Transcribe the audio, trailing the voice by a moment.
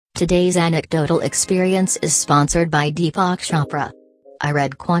Today's anecdotal experience is sponsored by Deepak Chopra. I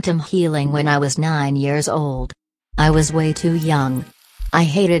read Quantum Healing when I was 9 years old. I was way too young. I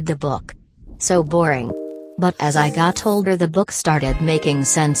hated the book. So boring. But as I got older, the book started making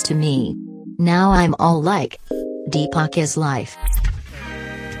sense to me. Now I'm all like, Deepak is life.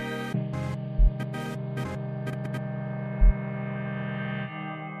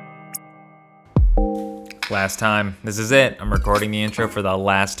 Last time. This is it. I'm recording the intro for the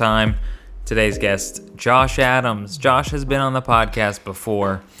last time. Today's guest, Josh Adams. Josh has been on the podcast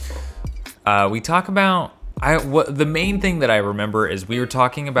before. We talk about... the main thing that I remember is we were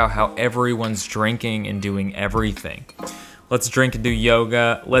talking about how everyone's drinking and doing everything. Let's drink and do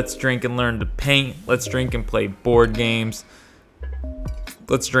yoga. Let's drink and learn to paint. Let's drink and play board games.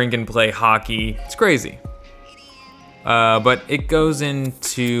 Let's drink and play hockey. It's crazy. But it goes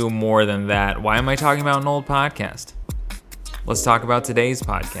into more than that. Why am I talking about an old podcast? Let's talk about today's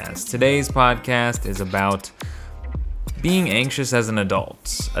podcast. Today's podcast is about being anxious as an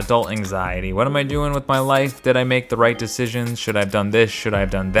adult. Adult anxiety. What am I doing with my life? Did I make the right decisions? Should I have done this? Should I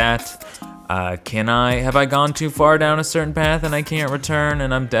have done that? Have I gone too far down a certain path and I can't return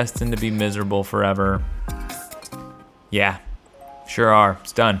and I'm destined to be miserable forever? Yeah, sure are.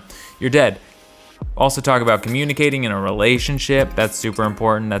 It's done. You're dead. Also talk about communicating in a relationship. That's super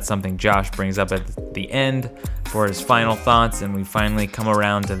important. That's something Josh brings up at the end for his final thoughts, and we finally come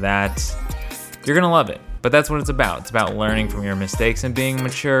around to that. You're gonna love it, but that's what it's about. It's about learning from your mistakes and being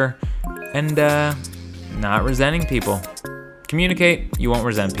mature and not resenting people. Communicate, you won't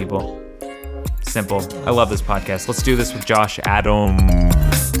resent people. Simple. I love this podcast. Let's do this with Josh Adams.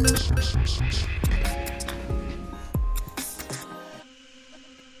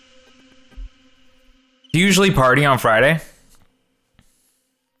 Do you usually party on Friday?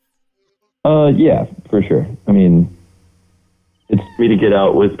 Yeah, for sure. I mean, it's me to get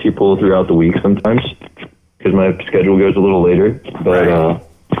out with people throughout the week sometimes because my schedule goes a little later. But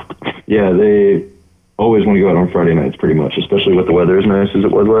yeah, they always want to go out on Friday nights pretty much, especially with the weather as nice as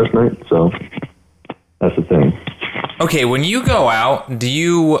it was last night. So that's the thing. Okay, when you go out,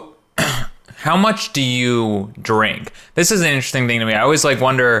 how much do you drink? This is an interesting thing to me. I always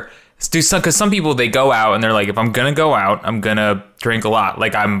wonder... Because some people, they go out and they're like, if I'm going to go out, I'm going to drink a lot.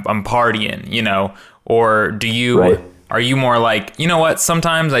 Like I'm partying, you know? Or are you more like, you know what?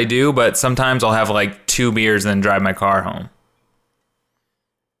 Sometimes I do, but sometimes I'll have 2 beers and then drive my car home.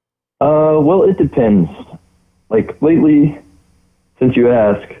 Well, it depends. Lately, since you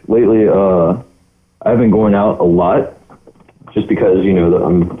ask, I've been going out a lot just because,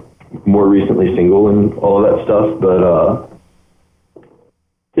 I'm more recently single and all of that stuff. But,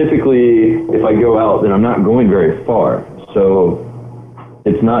 typically, if I go out, then I'm not going very far. So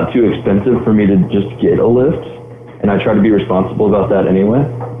it's not too expensive for me to just get a lift. And I try to be responsible about that anyway.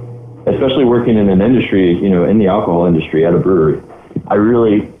 Especially working in an industry, in the alcohol industry at a brewery. I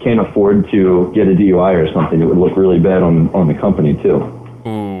really can't afford to get a DUI or something. It would look really bad on the company too.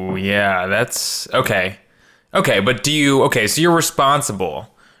 Ooh, yeah, that's okay. Okay, but so you're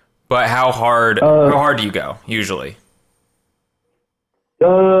responsible. But how hard do you go usually?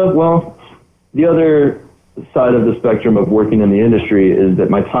 Well, the other side of the spectrum of working in the industry is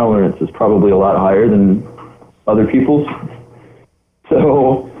that my tolerance is probably a lot higher than other people's.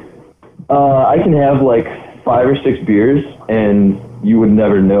 So, I can have 5 or 6 beers and you would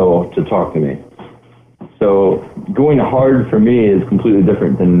never know to talk to me. So going hard for me is completely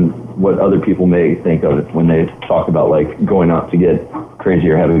different than what other people may think of it when they talk about going out to get crazy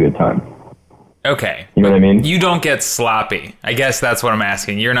or have a good time. Okay. You know what I mean? You don't get sloppy. I guess that's what I'm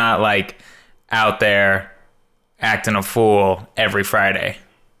asking. You're not out there acting a fool every Friday.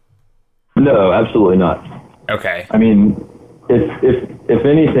 No, absolutely not. Okay. I mean, if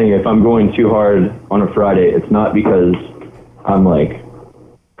anything, if I'm going too hard on a Friday, it's not because I'm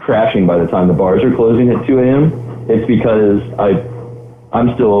crashing by the time the bars are closing at 2 a.m. It's because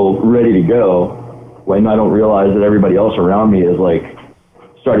I'm still ready to go when I don't realize that everybody else around me is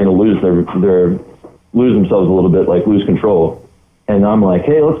starting to lose lose themselves a little bit, lose control. And I'm like,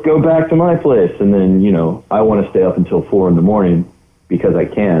 hey, let's go back to my place. And then, I want to stay up until 4 a.m. because I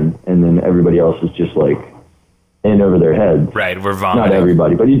can. And then everybody else is just in over their head. Right. We're vomiting. Not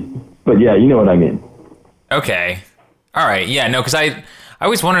everybody, but yeah, you know what I mean. Okay. All right. Yeah. No, because I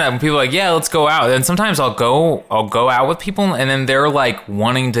always wonder that when people are yeah, let's go out. And sometimes I'll go out with people and then they're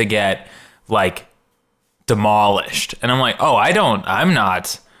wanting to get demolished. And I'm like, oh,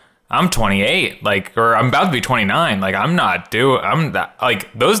 I'm 28, or I'm about to be 29.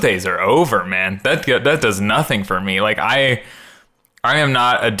 Those days are over, man. That does nothing for me. I am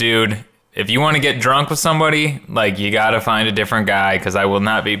not a dude if you want to get drunk with somebody, like, you got to find a different guy, because I will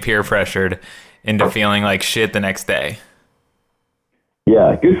not be peer pressured into feeling like shit the next day.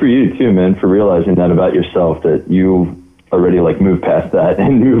 Yeah, good for you too, man, for realizing that about yourself, that you already like moved past that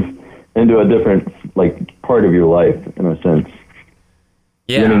and moved into a different like part of your life in a sense.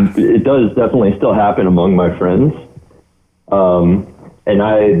 Yeah. I mean, it does definitely still happen among my friends. And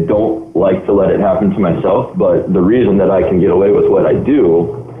I don't like to let it happen to myself, but the reason that I can get away with what I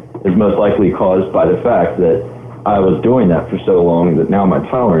do is most likely caused by the fact that I was doing that for so long that now my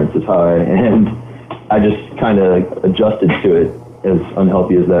tolerance is high, and I just kind of adjusted to it, as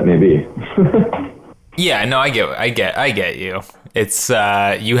unhealthy as that may be. Yeah, no, I get you. It's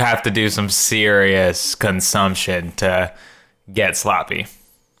you have to do some serious consumption to get sloppy.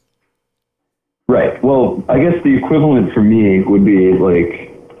 Right. Well, I guess the equivalent for me would be like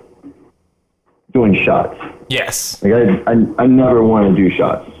doing shots. Yes. Like I never want to do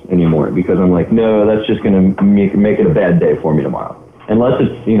shots anymore because I'm like, no, that's just going to make it a bad day for me tomorrow. Unless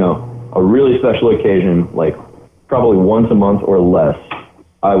it's, you know, a really special occasion, like probably once a month or less,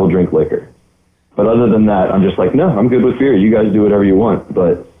 I will drink liquor. But other than that, I'm just like, no, I'm good with beer. You guys do whatever you want.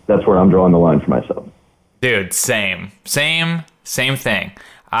 But that's where I'm drawing the line for myself. Dude, same thing.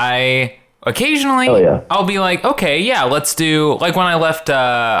 Occasionally, I'll be like, okay, yeah, let's do, like when I left,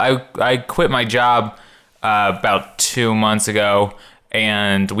 I quit my job about 2 months ago,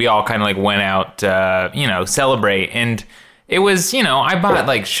 and we all kind of like went out, celebrate, and it was, I bought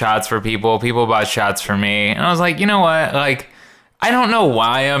like shots for people bought shots for me, and I was like, you know what, like, I don't know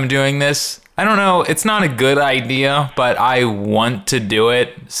why I'm doing this, I don't know, it's not a good idea, but I want to do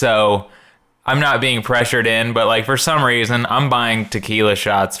it, so I'm not being pressured in, but like for some reason, I'm buying tequila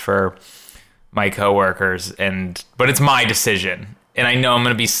shots for my coworkers, but it's my decision, and I know I'm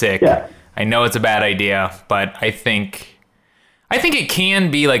gonna be sick. Yeah. I know it's a bad idea, but I think it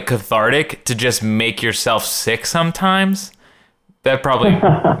can be like cathartic to just make yourself sick sometimes. That probably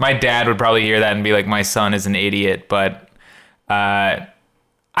my dad would probably hear that and be like, my son is an idiot, but I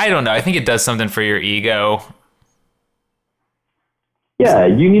don't know. I think it does something for your ego. Yeah,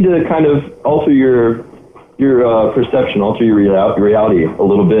 you need to kind of alter your perception, alter your reality a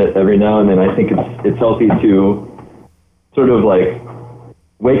little bit every now and then. I think it's healthy to sort of like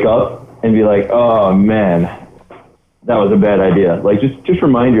wake up and be like, oh man, that was a bad idea. Like just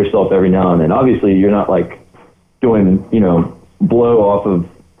remind yourself every now and then. Obviously, you're not like doing blow off of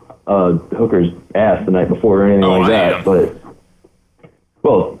a hooker's ass the night before or anything like that. But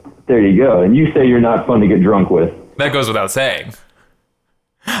well, there you go. And you say you're not fun to get drunk with. That goes without saying.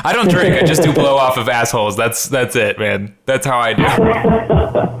 I don't drink. I just do blow off of assholes. That's it, man. That's how I do.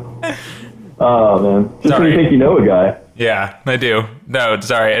 Oh man, just when you think you know a guy. Yeah, I do. No,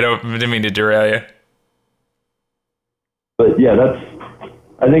 sorry, I didn't mean to derail you. But yeah,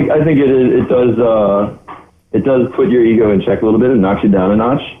 I think it does put your ego in check a little bit and knocks you down a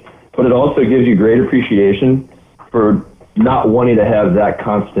notch. But it also gives you great appreciation for not wanting to have that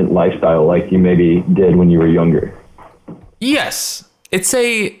constant lifestyle like you maybe did when you were younger. Yes. There's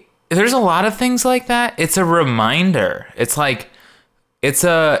a lot of things like that. It's a reminder. It's like, it's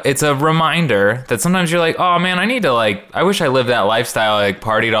a reminder that sometimes you're like, oh man, I wish I lived that lifestyle. I like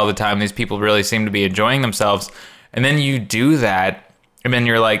partied all the time. These people really seem to be enjoying themselves. And then you do that. And then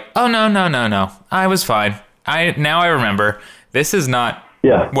you're like, oh no. I was fine. Now I remember. This is not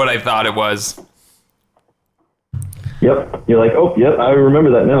what I thought it was. Yep. You're like, oh, yep, I remember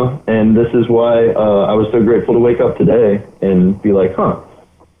that now. And this is why I was so grateful to wake up today and be like,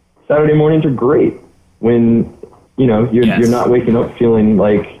 Saturday mornings are great when, you're not waking up feeling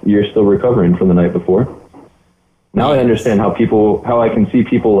like you're still recovering from the night before. Now I understand how I can see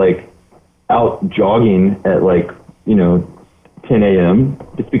people like out jogging at like, 10 a.m.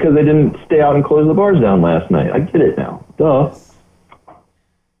 It's because they didn't stay out and close the bars down last night. I get it now. Duh.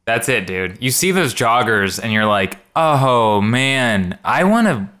 That's it, dude. You see those joggers and you're like, oh man,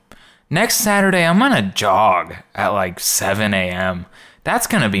 next Saturday I'm gonna jog at like 7 a.m. That's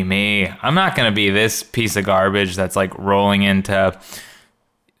gonna be me. I'm not gonna be this piece of garbage that's like rolling into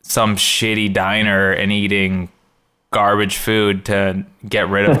some shitty diner and eating garbage food to get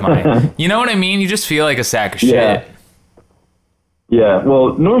rid of my, you know what I mean? You just feel like a sack of shit. Yeah,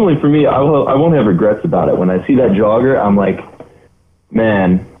 well, normally for me, I won't have regrets about it. When I see that jogger, I'm like,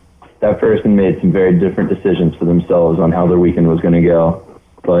 man, that person made some very different decisions for themselves on how their weekend was going to go.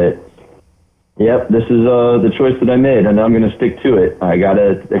 But, yep, this is the choice that I made, and I'm going to stick to it. I got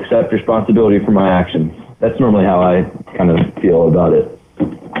to accept responsibility for my actions. That's normally how I kind of feel about it.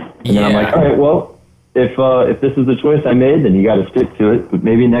 And then I'm like, all right, well, if this is the choice I made, then you got to stick to it. But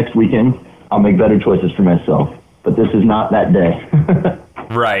maybe next weekend I'll make better choices for myself. But this is not that day.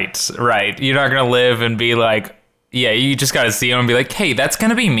 Right. You're not going to live and be like, yeah, you just got to see him and be like, hey, that's going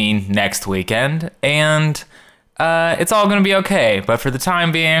to be me next weekend. And it's all going to be okay. But for the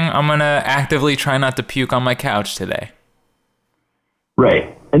time being, I'm going to actively try not to puke on my couch today.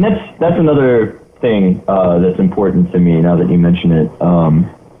 Right. And that's another thing that's important to me now that you mention it.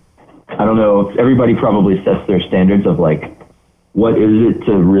 I don't know, everybody probably sets their standards of like, what is it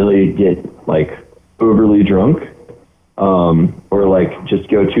to really get like overly drunk, or like just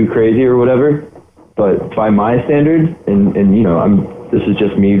go too crazy or whatever. But by my standards, and you know, this is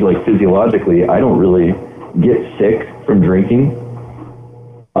just me like physiologically, I don't really get sick from drinking,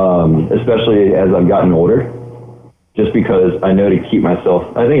 especially as I've gotten older, just because I know to keep myself,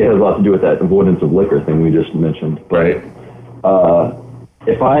 I think it has a lot to do with that avoidance of liquor thing we just mentioned. But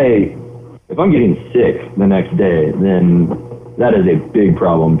if I'm getting sick the next day, then that is a big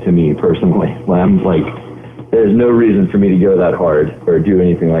problem to me personally. I'm like, there's no reason for me to go that hard or do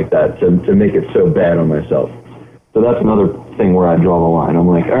anything like that to make it so bad on myself. So that's another thing where I draw the line. I'm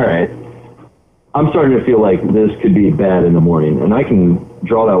like, all right, I'm starting to feel like this could be bad in the morning, and I can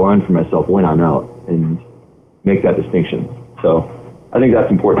draw that line for myself when I'm out and make that distinction. So I think that's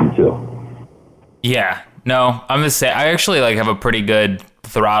important too. Yeah, no, I'm the same. I actually like have a pretty good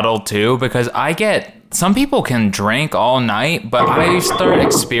throttle too, because some people can drink all night, but I start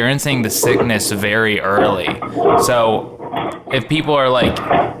experiencing the sickness very early. So if people are like,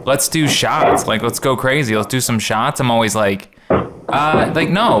 let's do shots, like let's go crazy, let's do some shots, I'm always like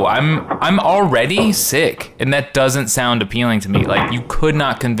no, I'm already sick, and that doesn't sound appealing to me. Like, you could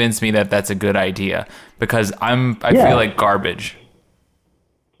not convince me that that's a good idea, because I feel like garbage.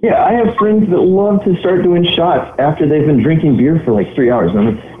 Yeah, I have friends that love to start doing shots after they've been drinking beer for like 3 hours. And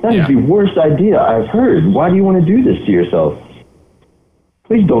I'm like, that is the worst idea I've heard. Why do you want to do this to yourself?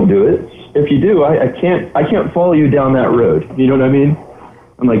 Please don't do it. If you do, I can't follow you down that road. You know what I mean?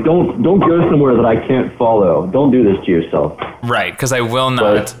 I'm like, don't go somewhere that I can't follow. Don't do this to yourself. Right, because I will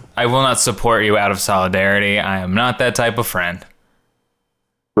not support you out of solidarity. I am not that type of friend.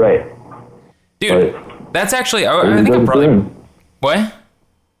 Right. Dude, that's actually, I think I'm probably... What?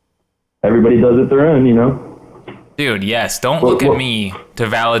 Everybody does it their own, you know? Dude, yes. Don't look at me to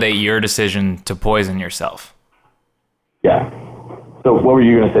validate your decision to poison yourself. Yeah. So what were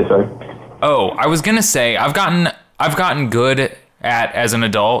you going to say, sorry? Oh, I was going to say, I've gotten good at, as an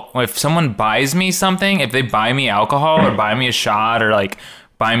adult, if someone buys me something, if they buy me alcohol or buy me a shot or like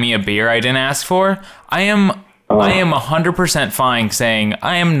buy me a beer I didn't ask for, I am 100% fine saying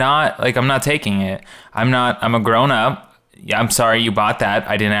I'm not taking it. I'm a grown up. Yeah, I'm sorry you bought that.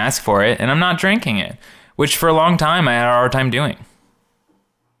 I didn't ask for it, and I'm not drinking it, which for a long time I had a hard time doing.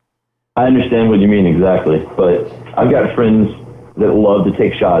 I understand what you mean exactly, but I've got friends that love to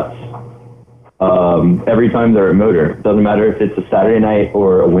take shots every time they're at Motor. Doesn't matter if it's a Saturday night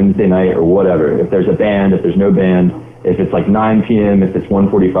or a Wednesday night or whatever. If there's a band, if there's no band, if it's like 9 p.m., if it's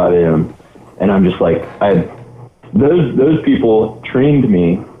 1:45 a.m., and I'm just like, those people trained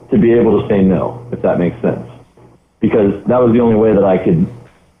me to be able to say no, if that makes sense. Because that was the only way that I could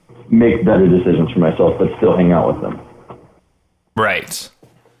make better decisions for myself, but still hang out with them. Right.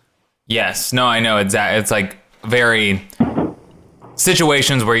 Yes. No, I know. It's like very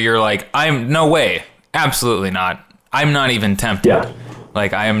situations where you're like, no way. Absolutely not. I'm not even tempted. Yeah.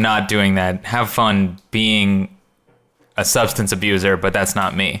 Like, I am not doing that. Have fun being a substance abuser, but that's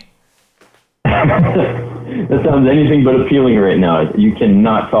not me. That sounds anything but appealing right now. You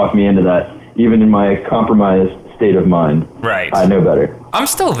cannot talk me into that, even in my compromised state of mind. Right. I know better. I'm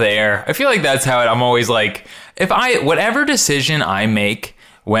still there. I feel like that's how I'm always like, whatever decision I make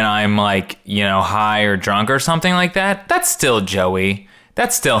when I'm like, you know, high or drunk or something like that, that's still Joey.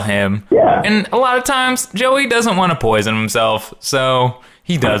 That's still him. Yeah. And a lot of times Joey doesn't want to poison himself, so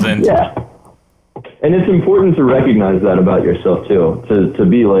he doesn't. Yeah. And it's important to recognize that about yourself too. To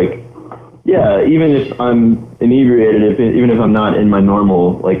be like, yeah, even if I'm inebriated, even if I'm not in my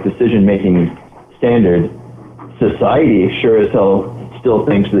normal like decision-making standard, society sure as hell still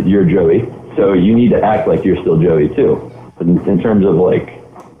thinks that you're Joey, so you need to act like you're still Joey too. In terms of like,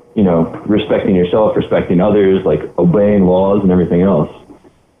 you know, respecting yourself, respecting others, like obeying laws and everything else.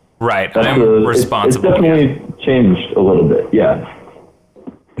 Right, I'm responsible. It's definitely changed a little bit, yeah.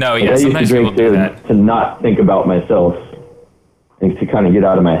 No, yeah, like sometimes people do that. To not think about myself and to kind of get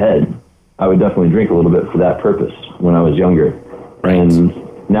out of my head. I would definitely drink a little bit for that purpose when I was younger. Right.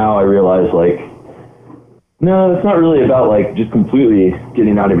 And now I realize, like, no, it's not really about, like, just completely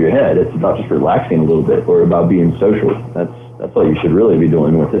getting out of your head. It's about just relaxing a little bit or about being social. That's what you should really be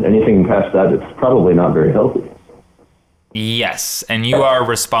doing with it. Anything past that, it's probably not very healthy. Yes, and you are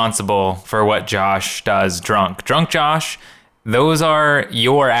responsible for what Josh does drunk. Drunk Josh those are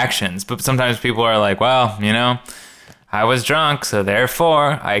your actions. But sometimes people are like, well, I was drunk, so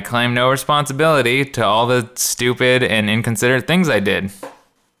therefore I claim no responsibility to all the stupid and inconsiderate things I did.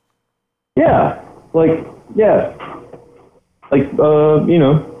 Yeah. Like,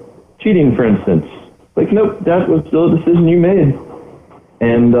 cheating, for instance. Like, nope, that was still a decision you made.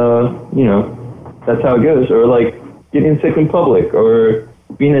 And, that's how it goes. Or, like, getting sick in public, or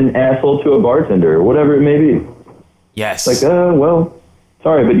being an asshole to a bartender, or whatever it may be. Yes. Like, well,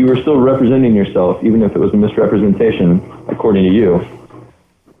 sorry, but you were still representing yourself, even if it was a misrepresentation, according to you.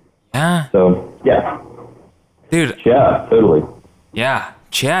 Yeah. So, yeah. Dude. Yeah, totally. Yeah,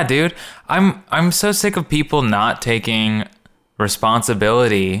 dude. I'm so sick of people not taking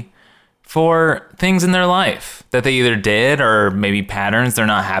responsibility for things in their life that they either did, or maybe patterns they're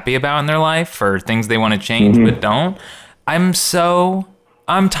not happy about in their life, or things they want to change but don't.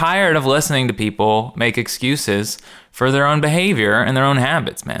 I'm tired of listening to people make excuses for their own behavior and their own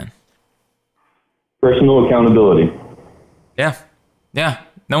habits, man. Personal accountability. Yeah.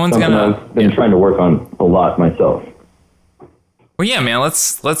 No one's Something gonna. I've been trying to work on a lot myself. Well, yeah, man.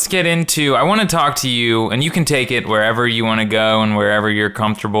 Let's get into. I want to talk to you, and you can take it wherever you want to go and wherever you're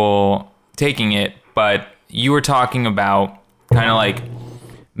comfortable taking it. But you were talking about kind of like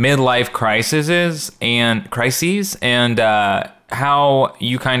midlife crises and how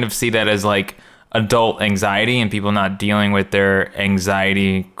you kind of see that as like adult anxiety and people not dealing with their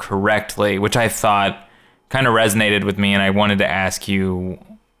anxiety correctly, which I thought kind of resonated with me, and I wanted to ask you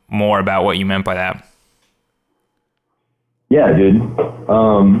more about what you meant by that. Yeah, dude.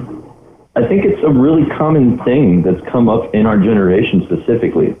 I think it's a really common thing that's come up in our generation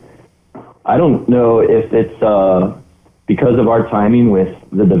specifically. I don't know if it's because of our timing with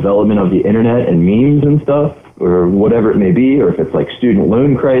the development of the internet and memes and stuff, or whatever it may be, or if it's like student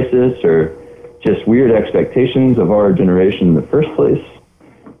loan crisis, or just weird expectations of our generation in the first place.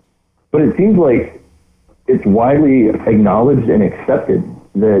 But it seems like it's widely acknowledged and accepted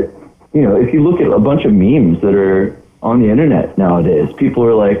that, if you look at a bunch of memes that are on the internet nowadays, people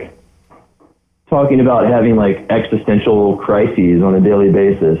are like talking about having like existential crises on a daily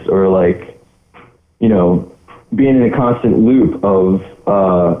basis, or like, being in a constant loop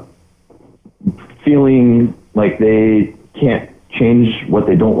of feeling like they can't change what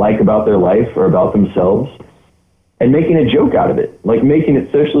they don't like about their life or about themselves, and making a joke out of it, like making it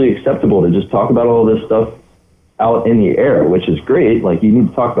socially acceptable to just talk about all this stuff out in the air, which is great. Like, you need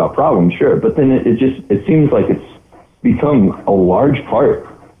to talk about problems, sure, but then it seems like it's become a large part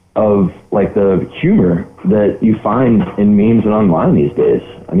of like the humor that you find in memes and online these days.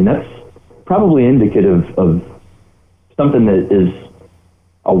 I mean, that's probably indicative of something that is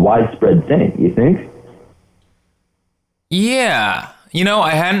a widespread thing, you think? Yeah. I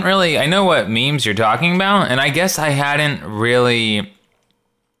know what memes you're talking about, and I guess I hadn't really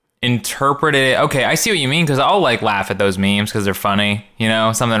interpreted it. Okay, I see what you mean, because I'll like laugh at those memes because they're funny,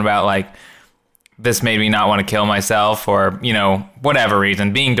 something about like, this made me not want to kill myself, or, whatever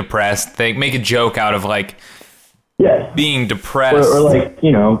reason, being depressed. They make a joke out of like, yes, being depressed. Or like,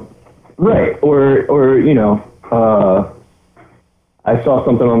 right. I saw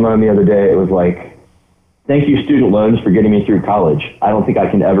something online the other day. It was like, thank you, student loans, for getting me through college. I don't think I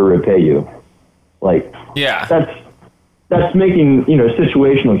can ever repay you. Like, yeah, that's making,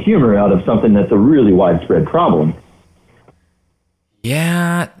 situational humor out of something that's a really widespread problem.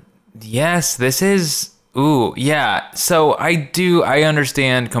 Yeah. Yes, this is. Ooh, yeah. So I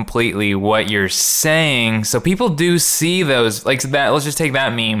understand completely what you're saying. So people do see those, like that. Let's just take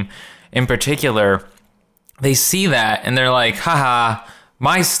that meme in particular. They see that and they're like, haha,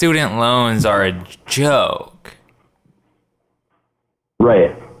 my student loans are a joke.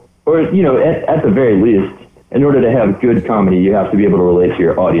 Right. Or, at the very least, in order to have good comedy, you have to be able to relate to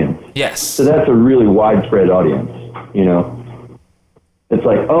your audience. Yes. So that's a really widespread audience, It's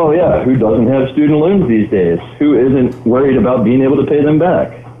like, oh yeah, who doesn't have student loans these days? Who isn't worried about being able to pay them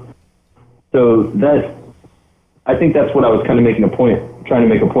back? So I think that's what I was trying to make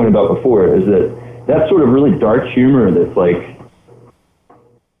a point about before, is that sort of really dark humor that's like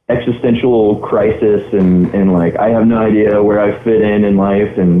existential crisis and like, I have no idea where I fit in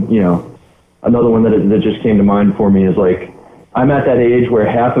life. And, another one that just came to mind for me is like, I'm at that age where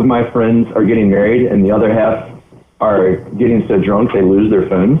half of my friends are getting married and the other half are getting so drunk they lose their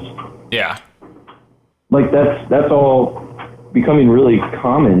phones. Yeah. Like that's all becoming really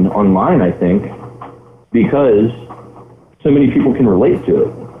common online, I think, because so many people can relate to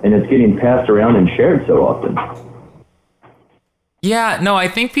it and it's getting passed around and shared so often. Yeah, no, I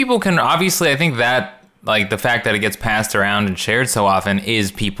think people can, obviously, I think that like the fact that it gets passed around and shared so often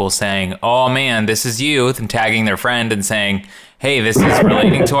is people saying, oh man, this is youth, and tagging their friend and saying, hey, this is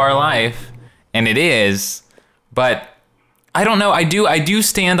relating to our life. And it is, but I don't know. I do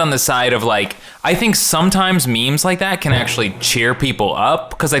stand on the side of like, I think sometimes memes like that can actually cheer people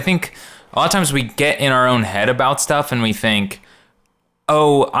up, because I think a lot of times we get in our own head about stuff and we think,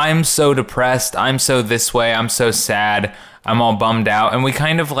 oh, I'm so depressed, I'm so this way, I'm so sad, I'm all bummed out. And we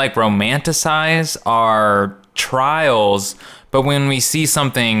kind of like romanticize our trials. But when we see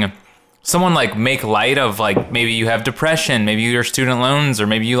someone like make light of like, maybe you have depression, maybe your student loans, or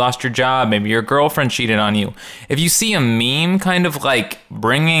maybe you lost your job, maybe your girlfriend cheated on you. If you see a meme kind of like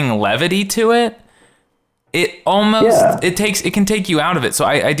bringing levity to it, it can take you out of it. So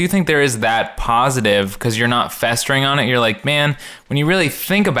I do think there is that positive, because you're not festering on it. You're like, man, when you really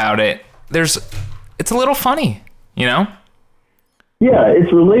think about it, it's a little funny, you know? Yeah, it's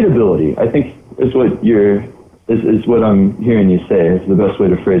relatability. I think is what I'm hearing you say. It's the best way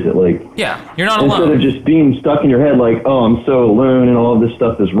to phrase it. Like, yeah, you're not alone. Instead of just being stuck in your head, like, oh, I'm so alone, and all of this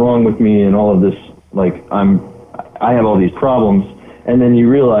stuff is wrong with me, and all of this, like, I have all these problems, and then you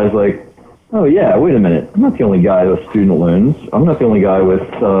realize, like, oh yeah, wait a minute, I'm not the only guy with student loans. I'm not the only guy with,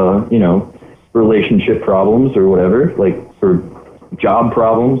 relationship problems or whatever, like, or job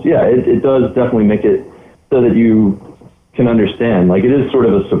problems. Yeah, it does definitely make it so that you can understand. Like, it is sort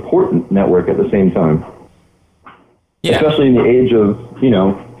of a support network at the same time. Yeah. Especially in the age of,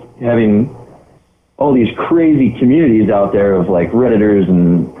 having all these crazy communities out there of like Redditors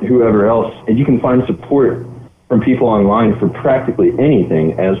and whoever else, and you can find support from people online for practically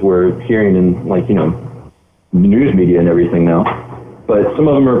anything, as we're hearing in like, news media and everything now. But some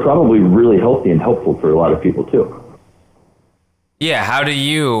of them are probably really healthy and helpful for a lot of people too. Yeah. How do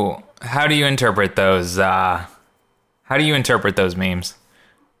you interpret those? How do you interpret those memes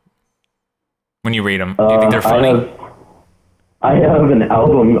when you read them? Do you think they're funny? I have an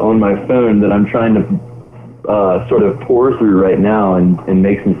album on my phone that I'm trying to sort of pour through right now and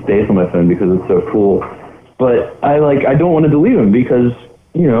make some space on my phone because it's so cool. But I don't want to delete them because,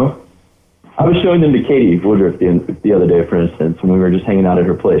 I was showing them to Katie Woodruff the other day, for instance, when we were just hanging out at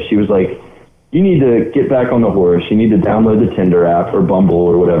her place. She was like, you need to get back on the horse. You need to download the Tinder app or Bumble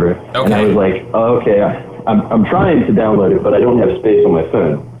or whatever. Okay. And I was like, oh, okay, I'm trying to download it, but I don't have space on my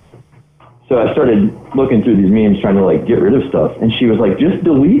phone. So I started looking through these memes, trying to like get rid of stuff. And she was like, just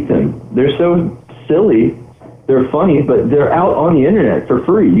delete them. They're so silly. They're funny, but they're out on the internet for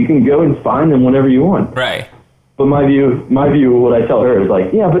free. You can go and find them whenever you want. Right. But my view of what I tell her is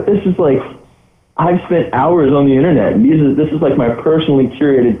like, yeah, but this is like, I've spent hours on the internet. And this is like my personally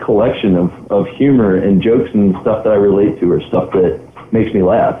curated collection of humor and jokes and stuff that I relate to, or stuff that makes me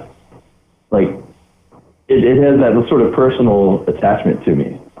laugh. Like, it has that sort of personal attachment to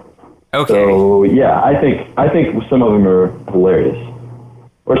me. Okay. So yeah, I think some of them are hilarious,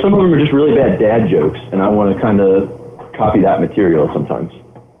 or some of them are just really bad dad jokes, and I want to kind of copy that material sometimes.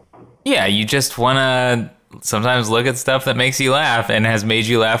 Yeah, you just want to sometimes look at stuff that makes you laugh and has made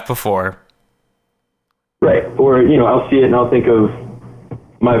you laugh before. Right. Or I'll see it and I'll think of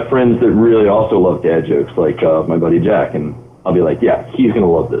my friends that really also love dad jokes, like my buddy Jack, and I'll be like, yeah, he's gonna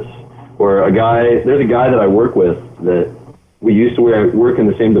love this. Or there's a guy that I work with that we used to work in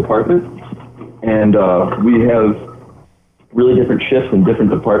the same department, and we have really different shifts in different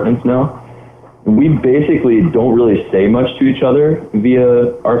departments now. And we basically don't really say much to each other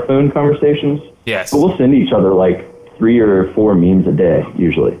via our phone conversations. Yes. But we'll send each other like 3 or 4 memes a day,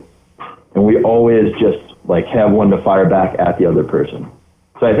 usually. And we always just like have one to fire back at the other person.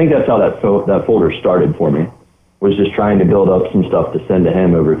 So I think that's how that folder started for me, was just trying to build up some stuff to send to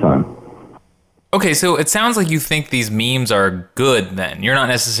him over time. Okay, so it sounds like you think these memes are good then. You're not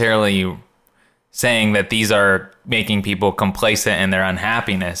necessarily saying that these are making people complacent in their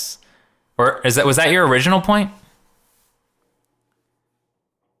unhappiness. Or was that your original point?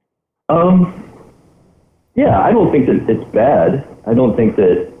 Yeah, I don't think that it's bad. I don't think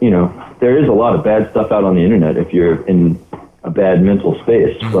that, there is a lot of bad stuff out on the internet if you're in a bad mental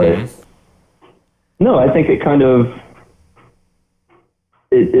space. Mm-hmm. But no, I think it kind of,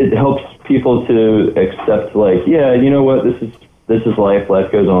 it helps people to accept, like, yeah, you know what, this is life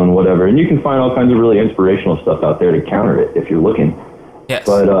goes on, whatever. And you can find all kinds of really inspirational stuff out there to counter it if you're looking. Yes.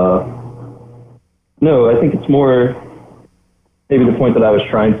 But no, I think it's more, maybe the point that I was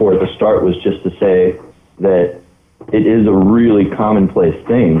trying for at the start was just to say that it is a really commonplace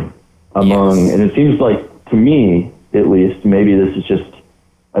thing among, yes. And it seems like, to me at least, maybe this is just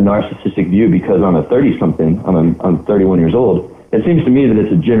a narcissistic view because I'm a 30-something, I'm 31 years old. It seems to me that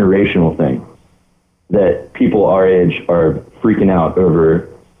it's a generational thing, that people our age are freaking out over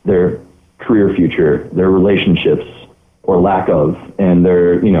their career future, their relationships or lack of, and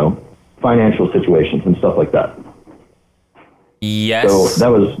their, financial situations and stuff like that. Yes.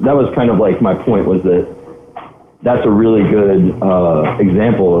 So that was kind of like my point, was that that's a really good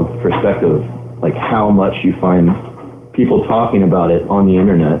example of perspective, like how much you find people talking about it on the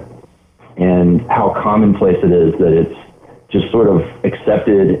internet and how commonplace it is that it's just sort of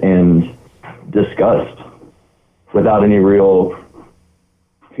accepted and discussed without any real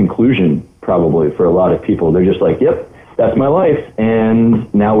conclusion, probably, for a lot of people. They're just like, yep, that's my life,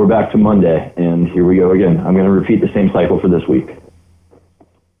 and now we're back to Monday, and here we go again. I'm going to repeat the same cycle for this week.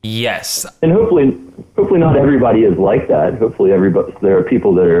 Yes. And hopefully not everybody is like that. Hopefully there are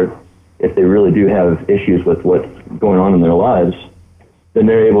people that are, if they really do have issues with what's going on in their lives, then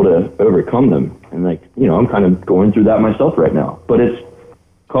they're able to overcome them. And I'm kind of going through that myself right now. But it's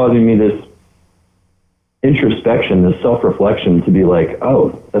causing me this introspection, this self-reflection, to be like,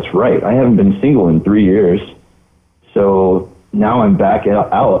 oh, that's right. I haven't been single in 3 years. So now I'm back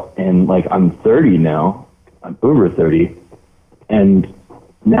out, and I'm 30 now. I'm over 30. And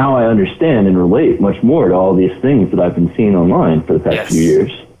now I understand and relate much more to all these things that I've been seeing online for the past few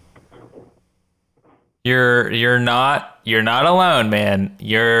years. You're not alone, man.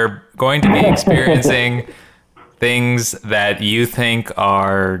 You're going to be experiencing things that you think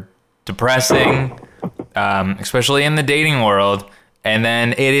are depressing, especially in the dating world. And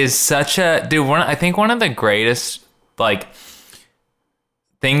then it is such a I think one of the greatest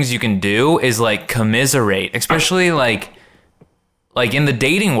things you can do is commiserate, especially in the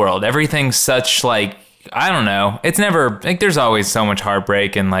dating world. Everything's such I don't know. It's never there's always so much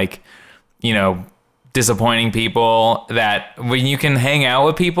heartbreak and disappointing people, that when you can hang out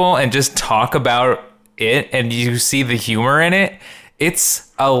with people and just talk about it and you see the humor in it,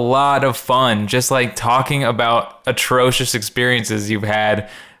 it's a lot of fun just talking about atrocious experiences you've had,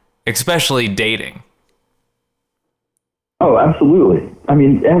 especially dating. Oh, absolutely. I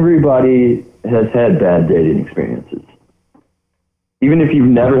mean, everybody has had bad dating experiences. Even if you've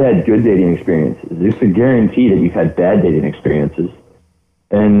never had good dating experiences, it's a guarantee that you've had bad dating experiences.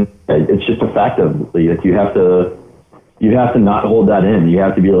 And it's just a fact of it. You have to not hold that in. You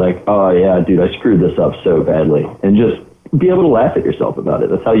have to be like, oh yeah, dude, I screwed this up so badly, and just be able to laugh at yourself about it.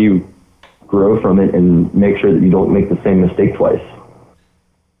 That's how you grow from it and make sure that you don't make the same mistake twice.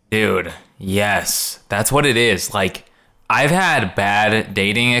 Dude, yes, that's what it is. I've had bad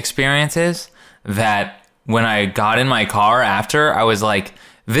dating experiences that when I got in my car after, I was like,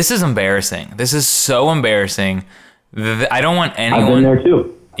 this is embarrassing. This is so embarrassing. I don't want anyone. I've been there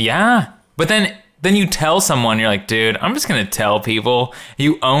too. Yeah. But then you tell someone, you're like, dude, I'm just going to tell people.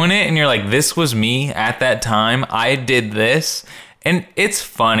 You own it, and you're like, this was me at that time. I did this. And it's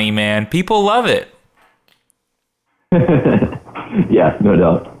funny, man. People love it. Yeah, no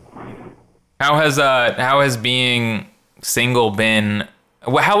doubt. How has being single been?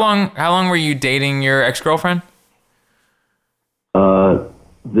 How long were you dating your ex-girlfriend?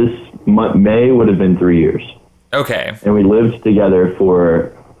 This May would have been 3 years. Okay. And we lived together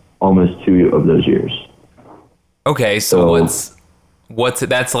for almost 2 of those years. Okay, so what's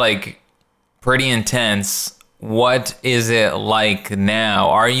that's pretty intense. What is it like now?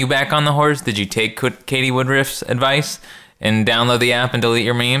 Are you back on the horse? Did you take Katie Woodruff's advice and download the app and delete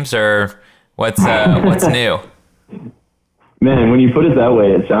your memes, or what's new? Man, when you put it that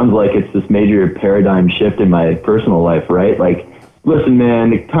way, it sounds like it's this major paradigm shift in my personal life, right? Listen, man,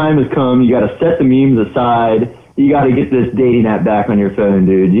 the time has come. You got to set the memes aside. You got to get this dating app back on your phone,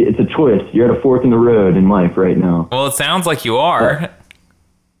 dude. It's a choice. You're at a fork in the road in life right now. Well, it sounds like you are.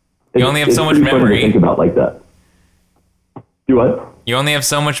 You only have so much memory. To think about like that. Do what? You only have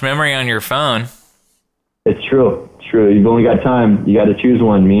so much memory on your phone. It's true. It's true. You've only got time. You got to choose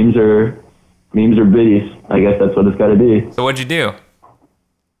one. Memes or biddies. I guess that's what it's got to be. So what'd you do?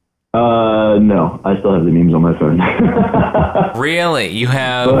 No, I still have the memes on my phone. Really? You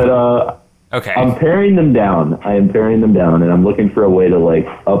have? But okay. I'm paring them down. I am paring them down, and I'm looking for a way to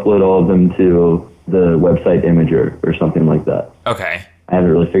upload all of them to the website Imager or something like that. Okay. I haven't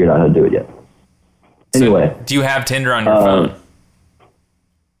really figured out how to do it yet. Anyway, so do you have Tinder on your phone?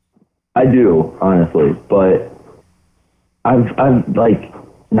 I do, honestly, but I've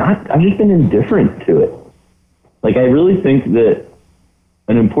just been indifferent to it. I really think that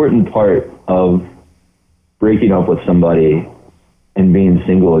an important part of breaking up with somebody and being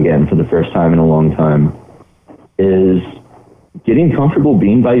single again for the first time in a long time is getting comfortable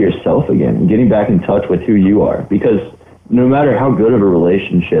being by yourself again and getting back in touch with who you are. Because no matter how good of a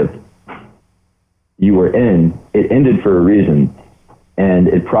relationship you were in, it ended for a reason. and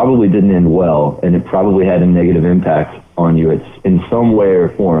it probably didn't end well, and it probably had a negative impact on you. It's in some way or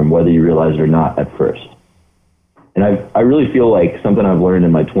form, whether you realize it or not at first. And I really feel like something I've learned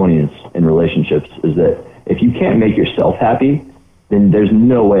in my 20s in relationships is that if you can't make yourself happy, then there's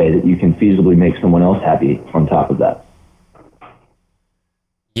no way that you can feasibly make someone else happy on top of that.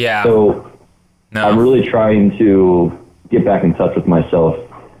 Yeah. So I'm really trying to get back in touch with myself,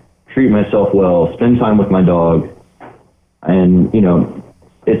 treat myself well, spend time with my dog. And, you know,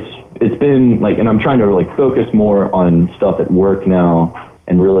 it's been like, and I'm trying to like focus more on stuff at work now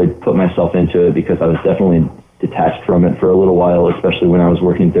and really put myself into it, because I was definitely detached from it for a little while, especially when I was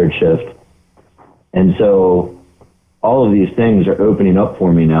working third shift. And so all of these things are opening up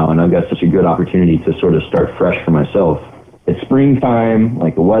for me now, and I've got such a good opportunity to sort of start fresh for myself. It's springtime,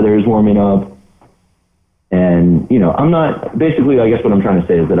 like the weather is warming up, and, you know, I'm not, basically, I guess what I'm trying to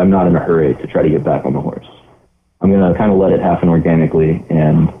say is that I'm not in a hurry to try to get back on the horse. I'm going to kind of let it happen organically,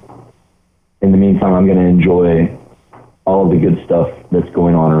 and in the meantime, I'm going to enjoy all of the good stuff that's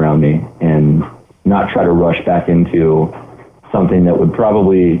going on around me and not try to rush back into something that would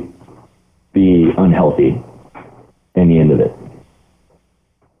probably be unhealthy in the end of it.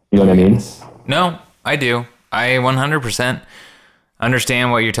 You know what I mean? No, I do. I 100%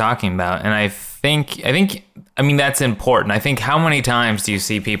 understand what you're talking about. And I think, I mean, that's important. I think, how many times do you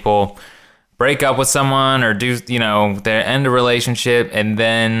see people break up with someone or do, you know, they end a relationship and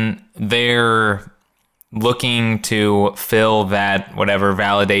then they're looking to fill that whatever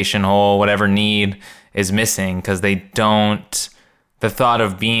validation hole, whatever need is missing, because they don't, the thought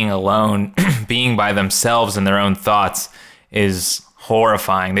of being alone, being by themselves in their own thoughts is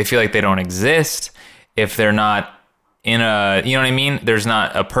horrifying. They feel like they don't exist if they're not in a, you know what I mean? There's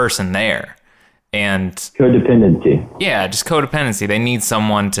not a person there. And codependency. Yeah, just codependency. They need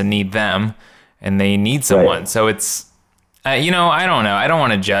someone to need them, and they need someone. Right. So it's, you know, I don't know. I don't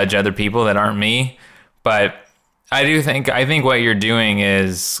want to judge other people that aren't me, but I think what you're doing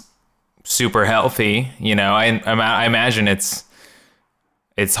is super healthy. You know, I imagine it's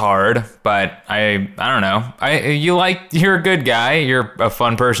hard, but I don't know. You're a good guy. You're a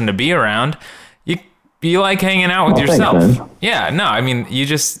fun person to be around. You like hanging out with yourself. Thanks, yeah, no, I mean,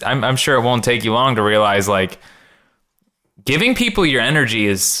 I'm sure it won't take you long to realize, like, giving people your energy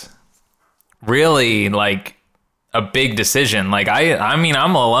is really like a big decision. Like, I mean,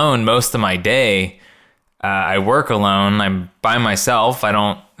 I'm alone most of my day. I work alone. I'm by myself.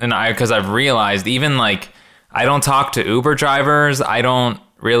 Because I've realized, even like, I don't talk to Uber drivers. I don't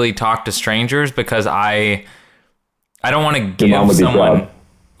really talk to strangers because I don't want to give someone.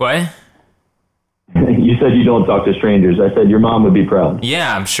 What? You said you don't talk to strangers. I said your mom would be proud.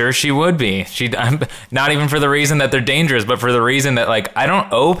 Yeah, I'm sure she would be. Not even for the reason that they're dangerous, but for the reason that, like, I don't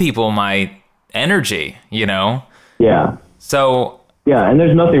owe people my energy, you know? Yeah. So. Yeah, and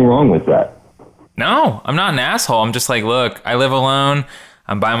there's nothing wrong with that. No, I'm not an asshole. I'm just like, look, I live alone.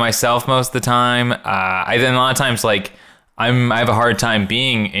 I'm by myself most of the time. A lot of times, like, I have a hard time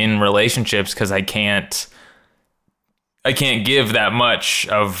being in relationships because I can't give that much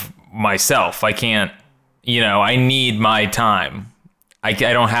of myself. I can't, you know, I need my time. I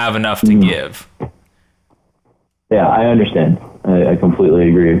don't have enough to give. Yeah, I understand. I completely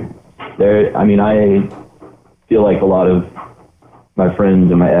agree. I feel like a lot of my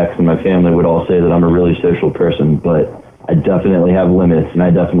friends and my ex and my family would all say that I'm a really social person, but I definitely have limits, and I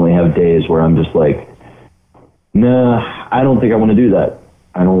definitely have days where I'm just like, nah, I don't think I want to do that.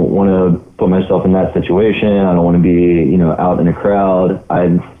 I don't want to put myself in that situation. I don't want to be, you know, out in a crowd.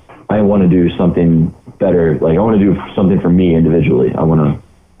 I want to do something better. Like, I want to do something for me individually. I want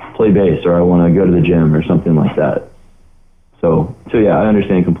to play bass, or I want to go to the gym or something like that. So yeah, I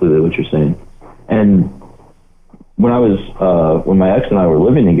understand completely what you're saying. And when my ex and I were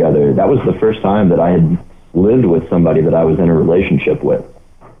living together, that was the first time that I had lived with somebody that I was in a relationship with.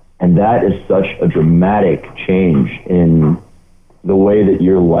 And that is such a dramatic change in the way that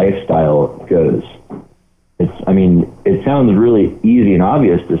your lifestyle goes. It sounds really easy and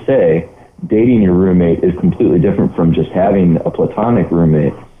obvious to say dating your roommate is completely different from just having a platonic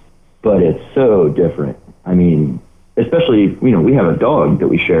roommate, but it's so different. I mean, especially, you know, we have a dog that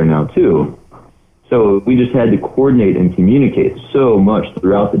we share now too. So we just had to coordinate and communicate so much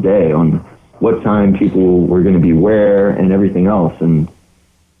throughout the day on what time people were going to be where and everything else. And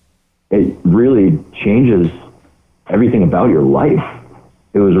it really changes everything about your life.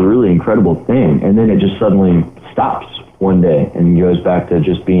 It was a really incredible thing. And then it just suddenly stops one day and goes back to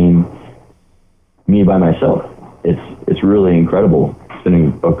just being me by myself. It's really incredible. It's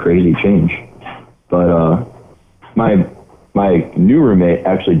been a crazy change. But my new roommate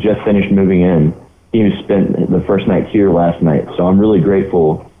actually just finished moving in he spent the first night here last night. So I'm really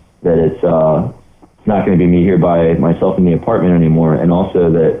grateful that it's not going to be me here by myself in the apartment anymore, and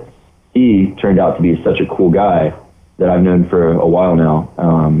also that he turned out to be such a cool guy that I've known for a while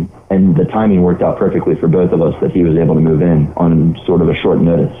now. And the timing worked out perfectly for both of us that he was able to move in on sort of a short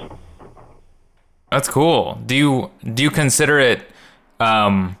notice. That's cool. Do you consider it,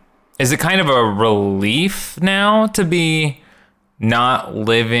 is it kind of a relief now to be not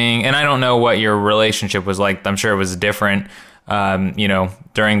living, and I don't know what your relationship was like. I'm sure it was different,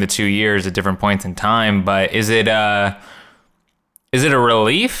 during the 2 years at different points in time, but is it a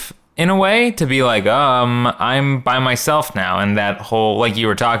relief in a way to be like, I'm by myself now, and that whole, like you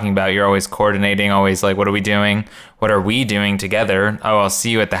were talking about, you're always coordinating, always like, what are we doing? What are we doing together? Oh, I'll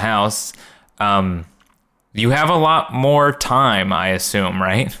see you at the house. You have a lot more time, I assume,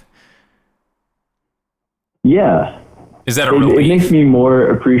 right? Yeah. Is that a relief? It makes me more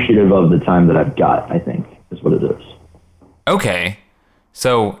appreciative of the time that I've got, I think, is what it is. Okay.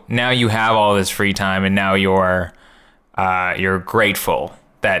 So now you have all this free time, and now you're grateful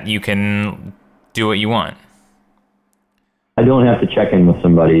that you can do what you want. I don't have to check in with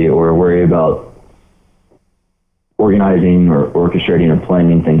somebody or worry about organizing or orchestrating or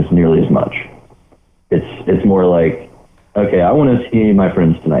planning things nearly as much. It's more like, okay, I want to see my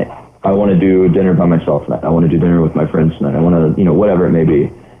friends tonight. I want to do dinner by myself tonight. I want to do dinner with my friends tonight. I want to, whatever it may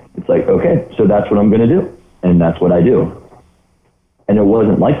be. It's like, okay, so that's what I'm going to do. And that's what I do. And it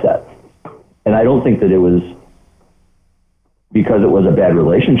wasn't like that. And I don't think that it was because it was a bad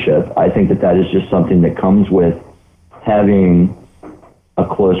relationship. I think that is just something that comes with having a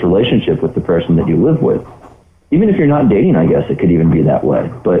close relationship with the person that you live with. Even if you're not dating, I guess it could even be that way.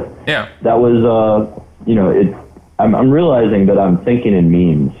 But yeah, that was, I'm realizing that I'm thinking in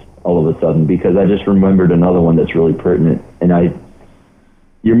memes all of a sudden because I just remembered another one that's really pertinent. And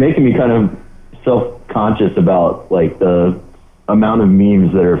you're making me kind of self-conscious about like the amount of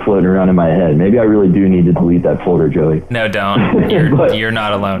memes that are floating around in my head. Maybe I really do need to delete that folder, Joey. No, don't. You're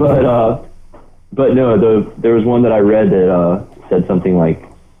not alone. But no, there was one that I read that said something like,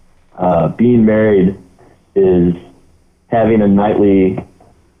 being married is having a nightly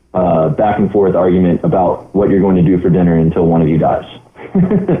back and forth argument about what you're going to do for dinner until one of you dies.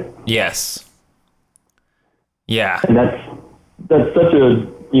 Yes. Yeah. And that's such a,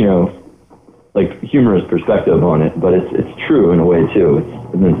 like humorous perspective on it, but it's true in a way too.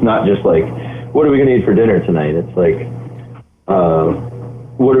 It's not just like, what are we going to eat for dinner tonight? It's like,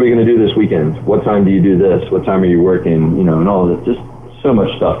 what are we going to do this weekend? What time do you do this? What time are you working? And all of it. Just so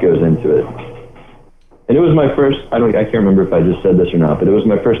much stuff goes into it. And it was my first, I can't remember if I just said this or not, but it was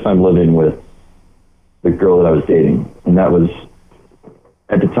my first time living with the girl that I was dating. And that was,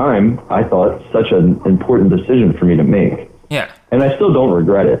 at the time, I thought such an important decision for me to make. Yeah. And I still don't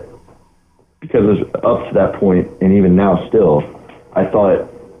regret it. Because up to that point, and even now still, I thought,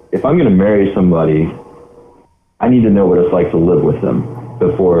 if I'm going to marry somebody, I need to know what it's like to live with them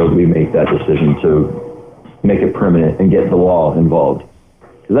before we make that decision to make it permanent and get the law involved.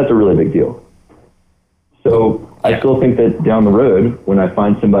 Because that's a really big deal. So I still think that down the road, when I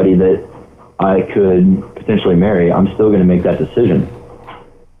find somebody that I could potentially marry, I'm still going to make that decision.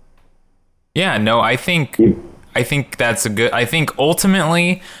 Yeah, no, I think that's I think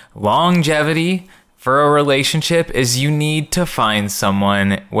ultimately longevity for a relationship is you need to find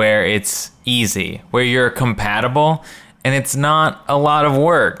someone where it's easy, where you're compatible and it's not a lot of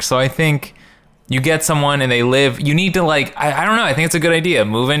work. So I think you get someone and you need to like, I don't know, I think it's a good idea.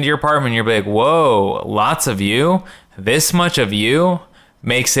 Move into your apartment and you're like, whoa, lots of you, this much of you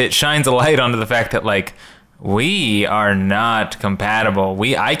shines a light onto the fact that like, we are not compatible.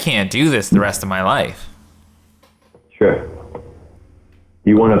 I can't do this the rest of my life. Sure.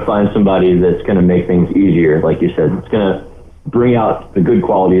 You want to find somebody that's going to make things easier, like you said. It's going to bring out the good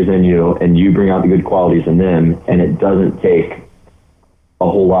qualities in you, and you bring out the good qualities in them, and it doesn't take a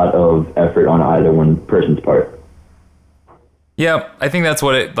whole lot of effort on either one person's part. Yeah, I think that's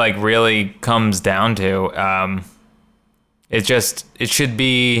what it like really comes down to. It should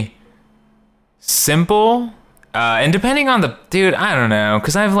be simple, and depending on the dude, I don't know,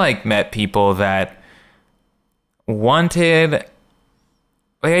 because I've like met people that I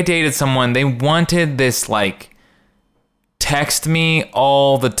dated someone, they wanted this like text me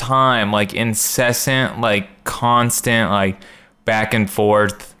all the time, like incessant, like constant, like back and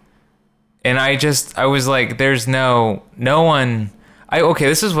forth. And I was like, there's no one. Okay,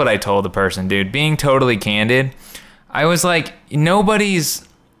 this is what I told the person, dude, being totally candid. I was like,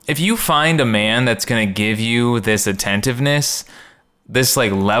 if you find a man that's going to give you this attentiveness, this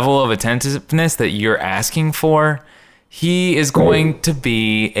like level of attentiveness that you're asking for, he is going to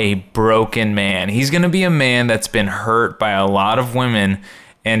be a broken man. He's going to be a man that's been hurt by a lot of women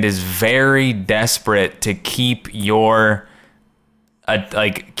and is very desperate to keep your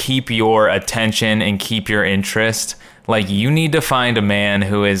attention and keep your interest. Like, you need to find a man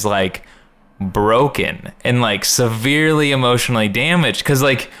who is like broken and like severely emotionally damaged, because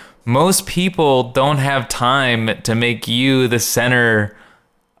like most people don't have time to make you the center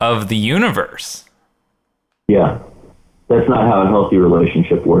of the universe. Yeah. That's not how a healthy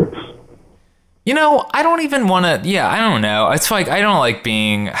relationship works. You know, I don't even want to, I don't know. It's like, I don't like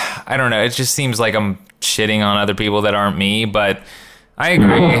being, I don't know. It just seems like I'm shitting on other people that aren't me, but I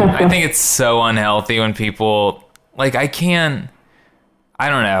agree. I think it's so unhealthy when people, like, I don't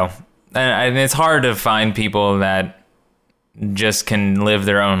know. And it's hard to find people that just can live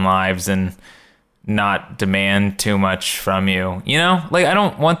their own lives and not demand too much from you. You know, like, I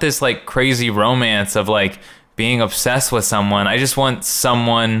don't want this like crazy romance of like being obsessed with someone. I just want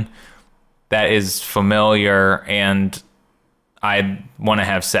someone that is familiar and I'd want to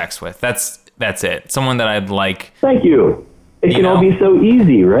have sex with. That's it. Someone that I'd like. Thank you. It can all be so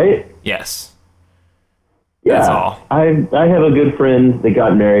easy, right? Yes. Yeah. That's all. I have a good friend that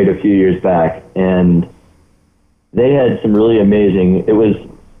got married a few years back, and they had some really amazing. It was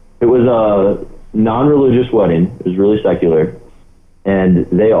a non-religious wedding. It was really secular, and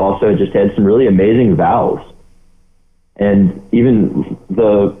they also just had some really amazing vows. And even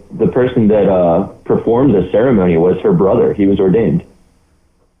the person that performed the ceremony was her brother. He was ordained.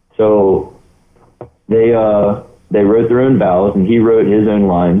 So they wrote their own vows, and he wrote his own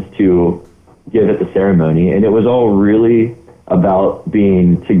lines to give at the ceremony. And it was all really about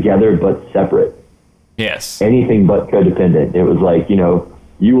being together but separate. Yes. Anything but codependent. It was like, you know,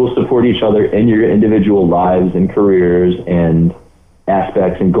 you will support each other in your individual lives and careers and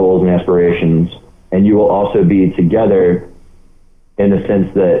aspects and goals and aspirations. And you will also be together in the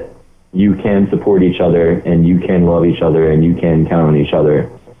sense that you can support each other and you can love each other and you can count on each other.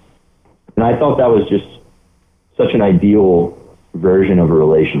 And I thought that was just such an ideal version of a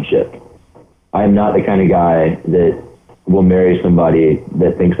relationship. I'm not the kind of guy that will marry somebody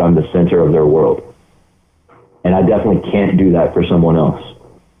that thinks I'm the center of their world. And I definitely can't do that for someone else.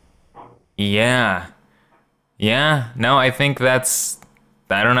 Yeah. Yeah. No, I think that's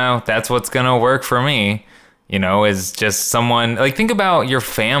what's going to work for me, you know, is just someone, like, think about your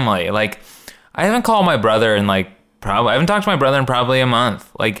family. Like, I haven't called my brother in I haven't talked to my brother in probably a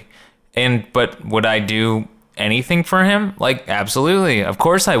month. Like, but would I do anything for him? Like, absolutely. Of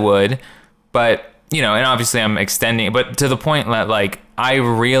course I would. But, you know, and obviously I'm extending, but to the point that, like, I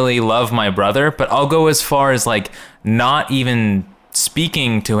really love my brother, but I'll go as far as, like, not even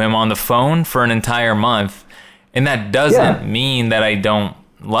speaking to him on the phone for an entire month. And that doesn't mean that I don't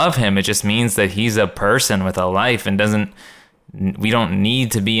love him. It just means that he's a person with a life and we don't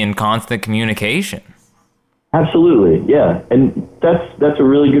need to be in constant communication. Absolutely. Yeah. And that's a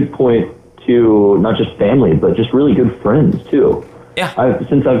really good point to not just family, but just really good friends too. Yeah.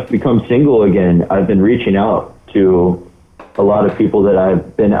 Since I've become single again, I've been reaching out to a lot of people that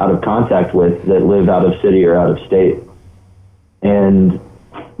I've been out of contact with that live out of city or out of state. And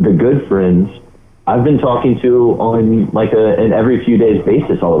the good friends I've been talking to on like an every few days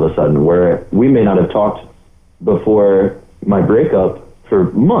basis all of a sudden, where we may not have talked before my breakup for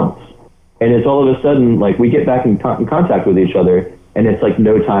months. And it's all of a sudden like we get back in contact with each other and it's like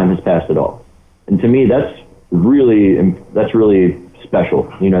no time has passed at all. And to me, that's really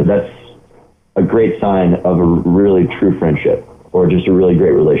special. You know, that's a great sign of a really true friendship or just a really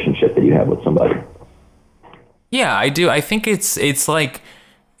great relationship that you have with somebody. Yeah, I do. I think it's like,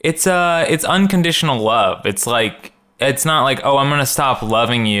 it's unconditional love. It's like, it's not like, oh, I'm going to stop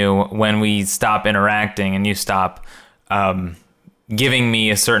loving you when we stop interacting and you stop giving me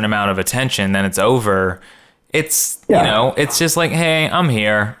a certain amount of attention, then it's over. It's, you know, it's just like, hey, I'm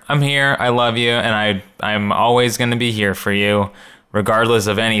here. I love you. And I'm always going to be here for you, regardless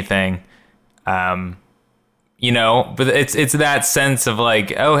of anything. You know, but it's that sense of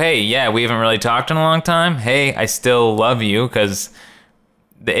like, oh, hey, yeah, we haven't really talked in a long time. Hey, I still love you, because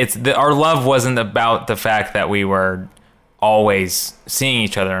our love wasn't about the fact that we were always seeing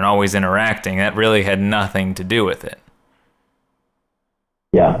each other and always interacting. That really had nothing to do with it.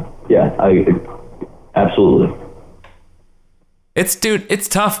 Yeah, absolutely. It's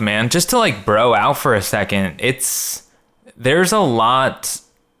tough, man. Just to like bro out for a second. There's a lot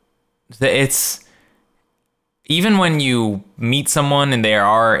that even when you meet someone and they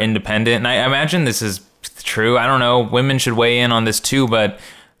are independent, and I imagine this is true. I don't know. Women should weigh in on this too, but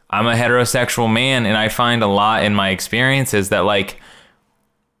I'm a heterosexual man, and I find a lot in my experiences that like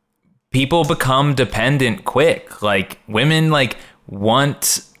people become dependent quick. Like women like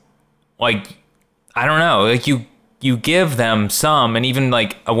want, like, I don't know, like you give them some, and even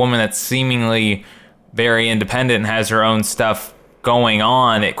like a woman that's seemingly very independent and has her own stuff going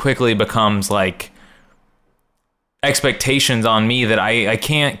on, it quickly becomes like expectations on me that I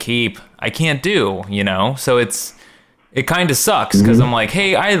can't do, you know? So it kind of sucks because I'm like,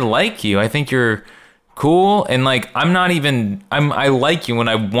 hey, I like you. I think you're cool. And like, I like you and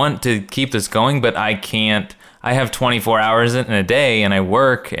I want to keep this going, but I can't. I have 24 hours in a day and I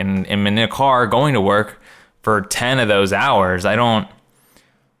work and am in a car going to work for 10 of those hours. I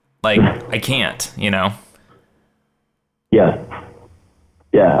can't, you know? Yeah.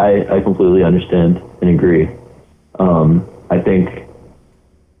 Yeah, I completely understand and agree. I think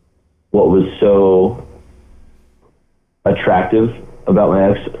what was so attractive about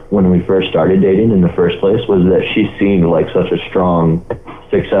my ex when we first started dating in the first place was that she seemed like such a strong,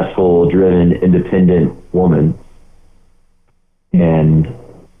 successful, driven, independent woman. And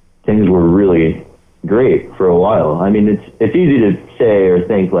things were really great for a while. I mean, it's easy to say or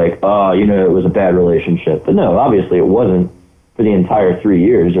think like, oh, you know, it was a bad relationship. But no, obviously it wasn't for the entire 3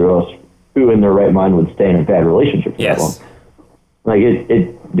 years, or else who in their right mind would stay in a bad relationship for that long? Like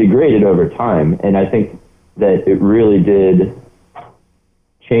it degraded over time. And I think that it really did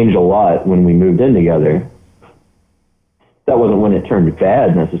change a lot when we moved in together. That wasn't when it turned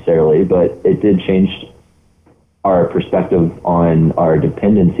bad necessarily, but it did change our perspective on our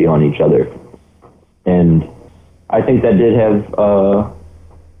dependency on each other. And I think that did have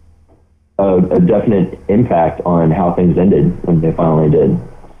a definite impact on how things ended when they finally did.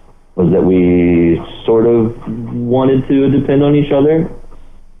 Was that we sort of wanted to depend on each other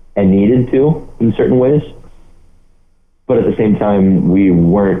and needed to in certain ways. But at the same time, we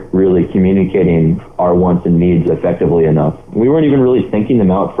weren't really communicating our wants and needs effectively enough. We weren't even really thinking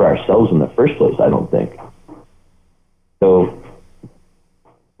them out for ourselves in the first place, I don't think. So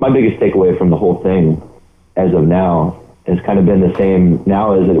my biggest takeaway from the whole thing as of now has kind of been the same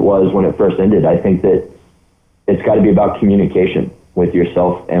now as it was when it first ended. I think that it's got to be about communication with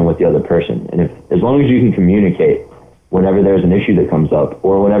yourself and with the other person. And as long as you can communicate whenever there's an issue that comes up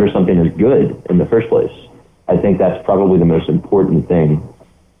or whenever something is good in the first place, I think that's probably the most important thing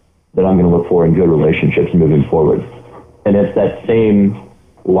that I'm going to look for in good relationships moving forward. And it's that same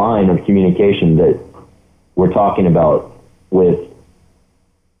line of communication that we're talking about with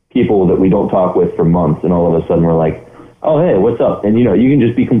people that we don't talk with for months, and all of a sudden we're like, oh, hey, what's up? And, you know, you can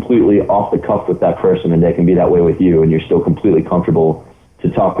just be completely off the cuff with that person, and they can be that way with you, and you're still completely comfortable to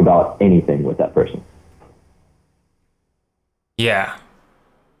talk about anything with that person. Yeah.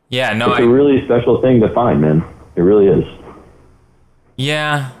 Yeah, no, it's a really special thing to find, man. It really is.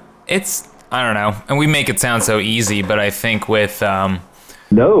 Yeah, I don't know. And we make it sound so easy, but I think with...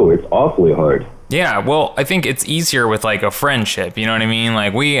 No, it's awfully hard. Yeah, well, I think it's easier with like a friendship, you know what I mean?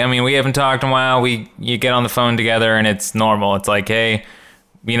 Like we haven't talked in a while. You get on the phone together and it's normal. It's like, hey,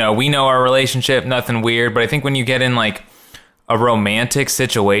 you know, we know our relationship, nothing weird. But I think when you get in like a romantic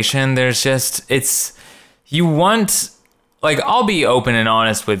situation, there's just, you want, like, I'll be open and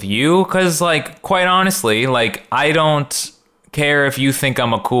honest with you because, like, quite honestly, like, I don't care if you think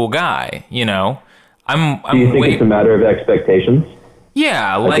I'm a cool guy, you know? Do you think it's a matter of expectations?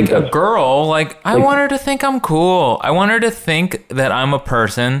 Yeah, like a girl, like I want her to think I'm cool. I want her to think that I'm a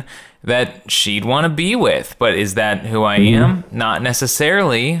person that she'd want to be with. But is that who I am? Not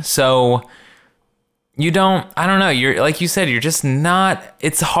necessarily. So I don't know. You're, like you said, you're just not,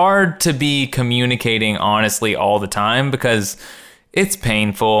 it's hard to be communicating honestly all the time because it's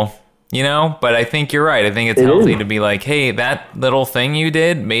painful, you know? But I think you're right. I think it's healthy to be like, hey, that little thing you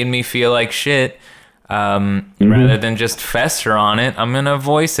did made me feel like shit. Rather than just fester on it, I'm going to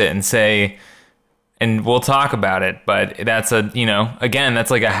voice it and say, and we'll talk about it. But that's again,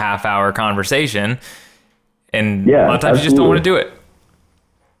 that's like a half-hour conversation. And a lot of times you just don't want to do it.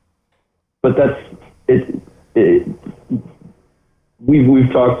 But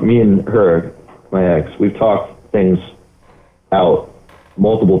we've talked, me and her, my ex, we've talked things out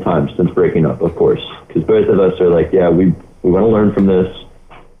multiple times since breaking up, of course. Because both of us are like, yeah, we want to learn from this.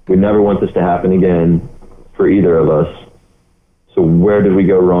 We never want this to happen again for either of us. So where did we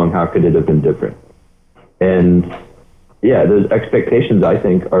go wrong? How could it have been different? And yeah, those expectations, I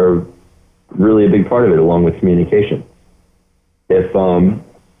think, are really a big part of it, along with communication. If,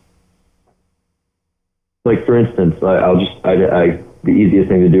 like for instance, the easiest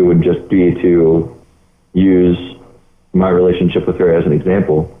thing to do would just be to use my relationship with her as an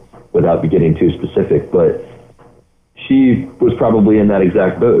example without getting too specific, but she was probably in that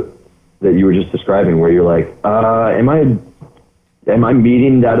exact boat that you were just describing, where you're like, am am I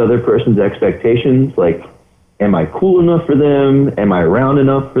meeting that other person's expectations? Like, am I cool enough for them? Am I around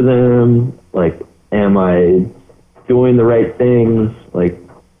enough for them? Like, am I doing the right things? Like,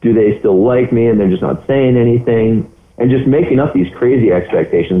 do they still like me and they're just not saying anything? And just making up these crazy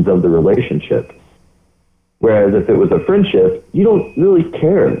expectations of the relationship. Whereas if it was a friendship, you don't really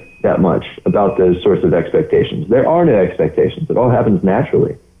care that much about those sorts of expectations. There are no expectations. It all happens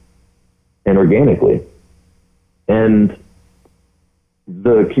naturally and organically. And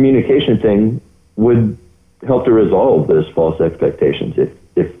the communication thing would help to resolve those false expectations.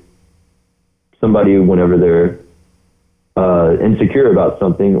 If somebody, whenever they're insecure about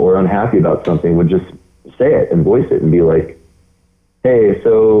something or unhappy about something, would just say it and voice it and be like, hey,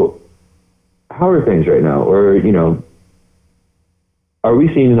 so how are things right now? Or, you know, are we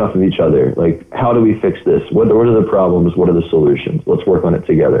seeing enough of each other? Like, how do we fix this? What are the problems? What are the solutions? Let's work on it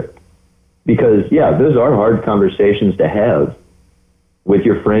together. Because, yeah, those are hard conversations to have with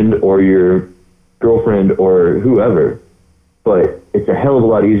your friend or your girlfriend or whoever. But it's a hell of a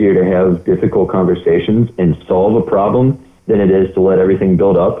lot easier to have difficult conversations and solve a problem than it is to let everything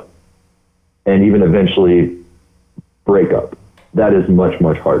build up and even eventually break up. That is much,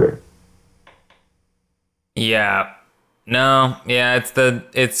 much harder. Yeah. No, yeah,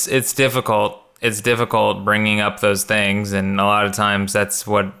 it's difficult. It's difficult bringing up those things, and a lot of times that's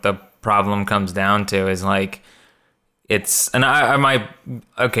what the problem comes down to is like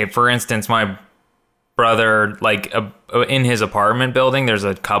for instance, my brother, like in his apartment building, there's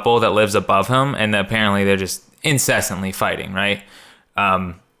a couple that lives above him, and apparently they're just incessantly fighting, right?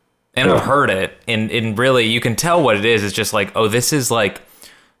 And I've heard it, and really you can tell what it is. It's just like, oh, this is like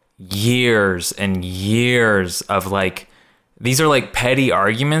years and years of like, these are like petty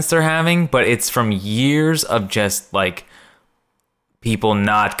arguments they're having, but it's from years of just like people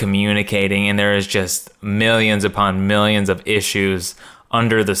not communicating, and there is just millions upon millions of issues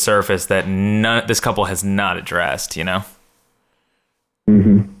under the surface that this couple has not addressed, you know?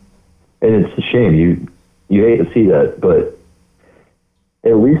 Mm-hmm. And it's a shame. You hate to see that, but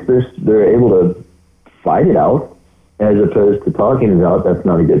at least they're able to fight it out as opposed to talking it out. That's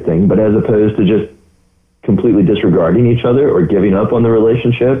not a good thing, but as opposed to just completely disregarding each other or giving up on the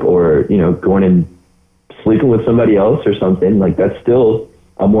relationship or, you know, going and sleeping with somebody else or something, like that's still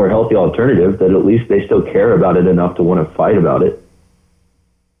a more healthy alternative that at least they still care about it enough to want to fight about it.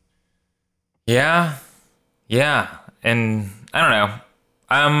 Yeah. And I don't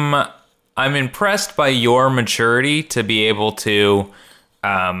know. I'm impressed by your maturity to be able to,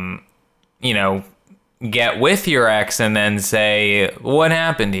 you know, get with your ex and then say, what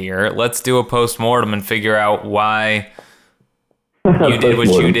happened here? Let's do a postmortem and figure out why you did what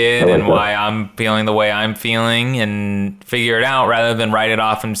you did and why I'm feeling the way I'm feeling, and figure it out rather than write it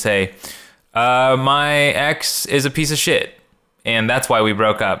off and say, my ex is a piece of shit. And that's why we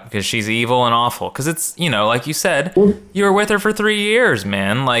broke up, because she's evil and awful. Because it's, you know, like you said, you were with her for 3 years,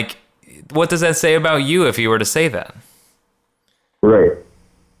 man. Like, what does that say about you if you were to say that? Right.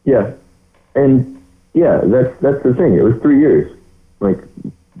 Yeah. And yeah, that's the thing. It was 3 years. Like,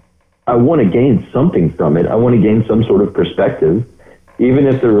 I want to gain something from it. I want to gain some sort of perspective. Even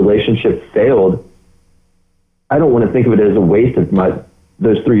if the relationship failed, I don't want to think of it as a waste of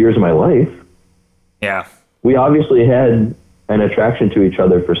those 3 years of my life. Yeah. We obviously had an attraction to each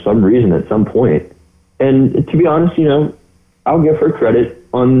other for some reason at some point. And to be honest, you know, I'll give her credit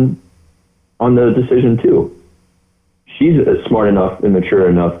on the decision too. She's smart enough and mature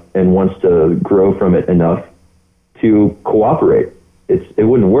enough and wants to grow from it enough to cooperate. It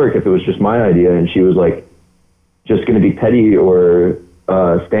wouldn't work if it was just my idea and she was like just going to be petty or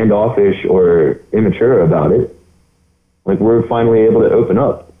standoffish or immature about it. Like, we're finally able to open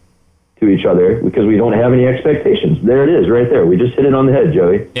up to each other because we don't have any expectations. There it is, right there. We just hit it on the head,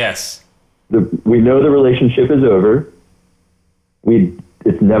 Joey. Yes. We know the relationship is over.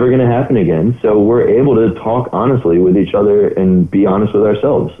 It's never going to happen again. So we're able to talk honestly with each other and be honest with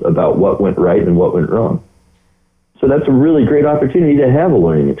ourselves about what went right and what went wrong. So that's a really great opportunity to have a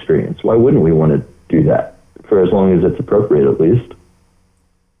learning experience. Why wouldn't we want to do that for as long as it's appropriate, at least?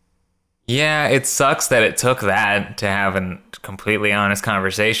 Yeah, it sucks that it took that to have a completely honest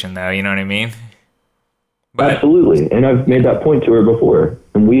conversation, though. You know what I mean? But, absolutely. And I've made that point to her before.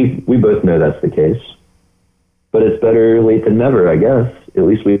 And we both know that's the case. But it's better late than never, I guess. At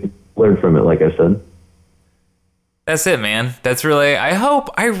least we learned from it, like I said. That's it, man. That's really...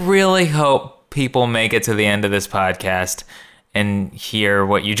 I really hope people make it to the end of this podcast and hear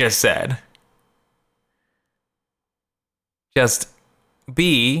what you just said. Just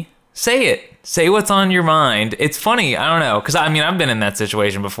say it. Say what's on your mind. It's funny. I don't know. Because, I mean, I've been in that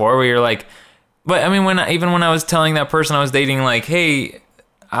situation before where you're like, But I mean, even when I was telling that person I was dating, like, hey,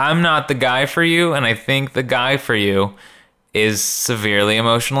 I'm not the guy for you, and I think the guy for you is severely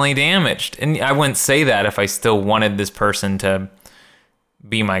emotionally damaged. And I wouldn't say that if I still wanted this person to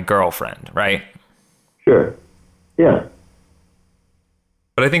be my girlfriend, right? Sure. Yeah.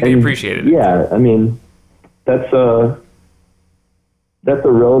 But I think they appreciated it. Yeah, I mean, that's a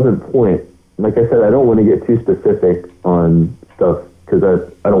relevant point. Like I said, I don't want to get too specific on stuff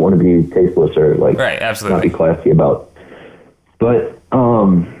because I don't want to be tasteless or like right, absolutely. not be classy about. But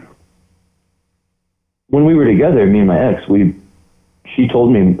when we were together, me and my ex, she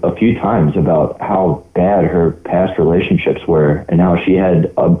told me a few times about how bad her past relationships were and how she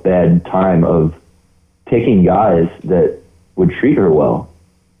had a bad time of taking guys that would treat her well.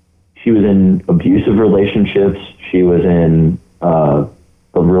 She was in abusive relationships. She was in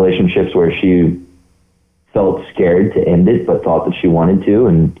relationships where she felt scared to end it, but thought that she wanted to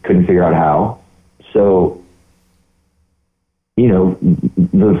and couldn't figure out how. So, you know,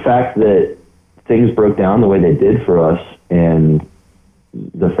 the fact that things broke down the way they did for us and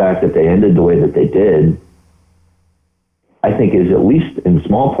the fact that they ended the way that they did, I think is at least in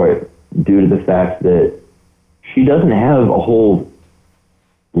small part due to the fact that she doesn't have a whole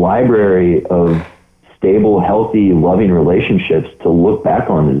library of stable, healthy, loving relationships to look back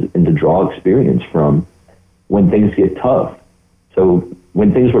on and to draw experience from when things get tough. So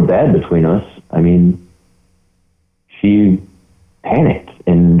when things were bad between us, I mean, she panicked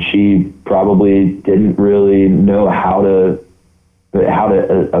and she probably didn't really know how to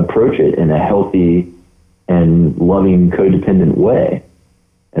approach it in a healthy and loving, codependent way,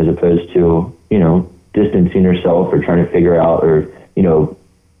 as opposed to, you know, distancing herself or trying to figure out or, you know,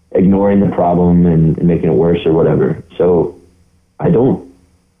 ignoring the problem and making it worse or whatever. So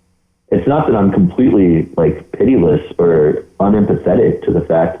it's not that I'm completely like pitiless or unempathetic to the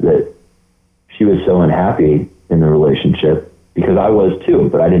fact that she was so unhappy in the relationship, because I was too,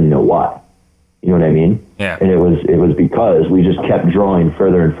 but I didn't know why. You know what I mean? Yeah. And it was because we just kept drawing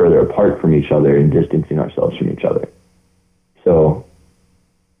further and further apart from each other and distancing ourselves from each other. So,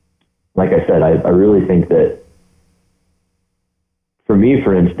 like I said, I really think that for me,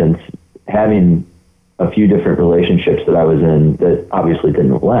 for instance, having a few different relationships that I was in that obviously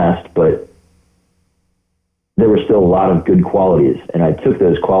didn't last, but there were still a lot of good qualities. And I took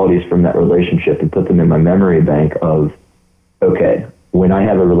those qualities from that relationship and put them in my memory bank of, okay, when I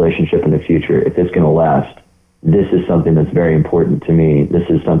have a relationship in the future, if it's going to last, this is something that's very important to me. This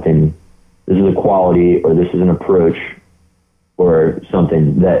is a quality, or this is an approach or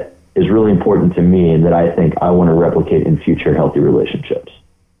something that is really important to me and that I think I want to replicate in future healthy relationships.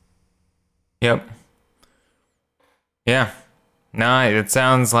 Yep. Yeah. No, it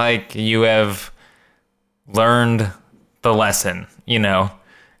sounds like you have learned the lesson, you know,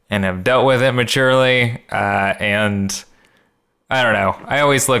 and have dealt with it maturely. And I don't know. I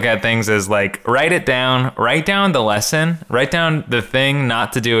always look at things as like, write down the lesson, write down the thing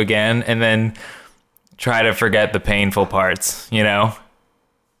not to do again, and then try to forget the painful parts, you know?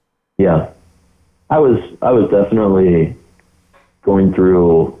 Yeah. I was definitely going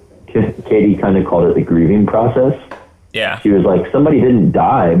through, Katie kind of called it the grieving process. Yeah. She was like, somebody didn't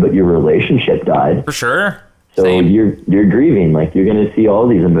die, but your relationship died. For sure. So Same. you're grieving, like you're going to see all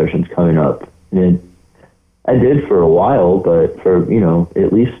these emotions coming up. And I did for a while, but for, you know,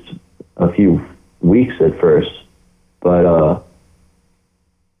 at least a few weeks at first. But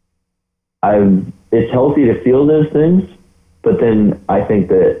it's healthy to feel those things, but then I think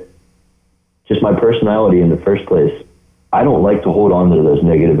that just my personality in the first place, I don't like to hold on to those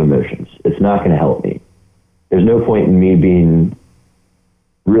negative emotions. It's not going to help me. There's no point in me being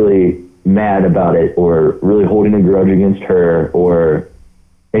really mad about it or really holding a grudge against her or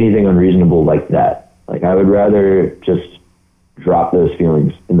anything unreasonable like that. Like, I would rather just drop those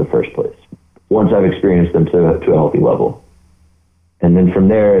feelings in the first place once I've experienced them to a healthy level. And then from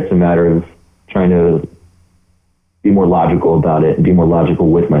there, it's a matter of trying to be more logical about it and be more logical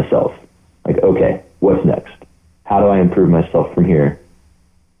with myself. Like, okay, what's next? How do I improve myself from here?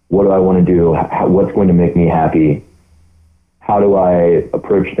 What do I want to do? What's going to make me happy? How do I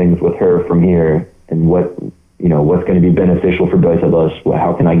approach things with her from here? And what's going to be beneficial for both of us?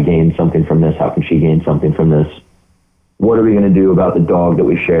 How can I gain something from this? How can she gain something from this? What are we going to do about the dog that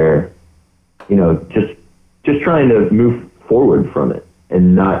we share? You know, just trying to move forward from it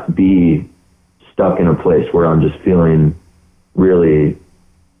and not be stuck in a place where I'm just feeling really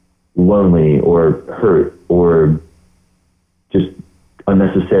lonely or hurt or just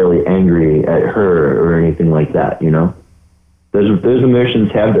unnecessarily angry at her or anything like that, you know? Those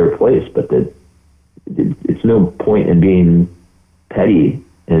emotions have their place, but it's no point in being petty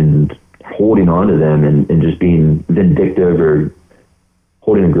and holding on to them and just being vindictive or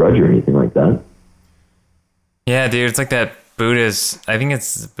holding a grudge or anything like that. Yeah, dude, it's like that I think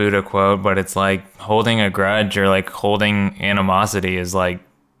it's a Buddha quote, but it's like holding a grudge or like holding animosity is like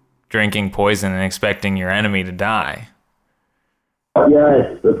drinking poison and expecting your enemy to die.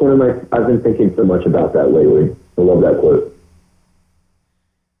 Yes, that's I've been thinking so much about that lately. I love that quote.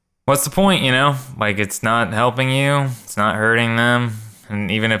 What's the point, you know? Like, it's not helping you, it's not hurting them,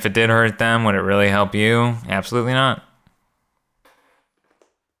 and even if it did hurt them, would it really help you? Absolutely not.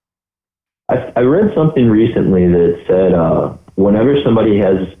 I read something recently that said whenever somebody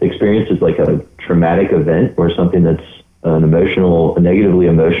has experiences like a traumatic event or something that's a negatively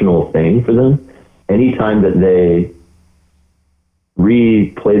emotional thing for them, anytime that they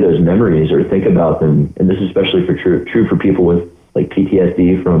replay those memories or think about them, and this is especially true for people with like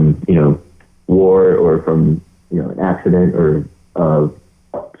PTSD from, war or from, an accident or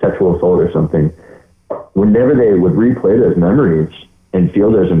sexual assault or something, whenever they would replay those memories and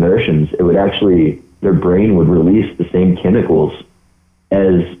feel those emotions, it would actually, their brain would release the same chemicals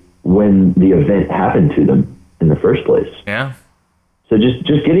as when the event happened to them in the first place. Yeah. So just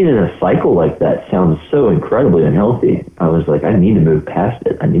getting in a cycle like that sounds so incredibly unhealthy. I was like, I need to move past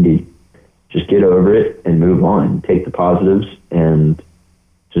it. I need to just get over it and move on, take the positives and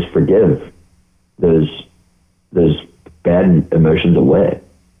just forgive those bad emotions away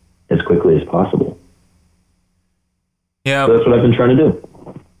as quickly as possible. Yeah. So that's what I've been trying to do.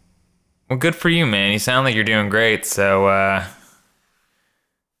 Well, good for you, man. You sound like you're doing great. So,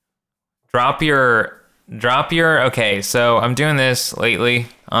 okay, so I'm doing this lately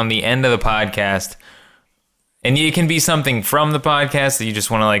on the end of the podcast, and it can be something from the podcast that you just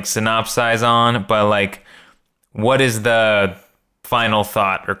want to like synopsize on, but like, what is the final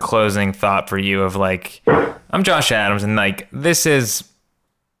thought or closing thought for you of like, I'm Josh Adams, and like,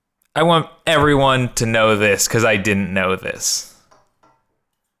 I want everyone to know this because I didn't know this.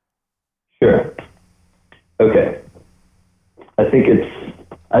 Sure. Okay. I think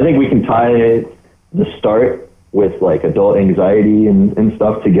we can tie the start with like adult anxiety and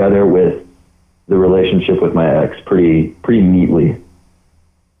stuff together with the relationship with my ex pretty neatly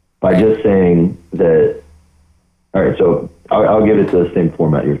by just saying that. All right, so I'll give it to the same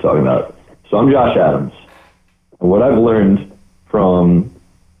format you're talking about. So I'm Josh Adams. And what I've learned from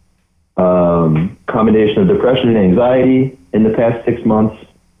combination of depression and anxiety in the past 6 months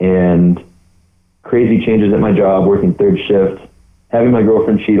and crazy changes at my job, working third shift, having my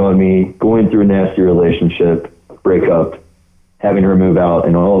girlfriend cheat on me, going through a nasty relationship, breakup, having her move out,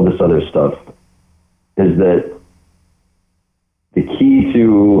 and all of this other stuff, is that the key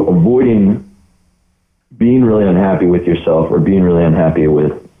to avoiding being really unhappy with yourself or being really unhappy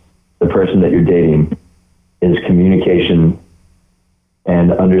with the person that you're dating is communication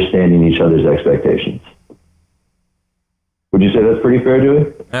and understanding each other's expectations. Would you say that's pretty fair,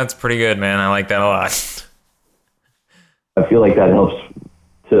 Dewey? That's pretty good, man. I like that a lot. I feel like that helps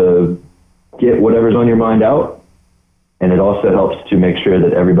to get whatever's on your mind out, and it also helps to make sure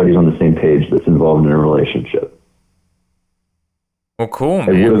that everybody's on the same page that's involved in a relationship. Well, cool,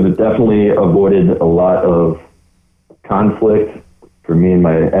 man. It would have definitely avoided a lot of conflict for me and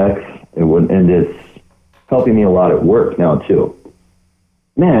my ex. And it's helping me a lot at work now, too.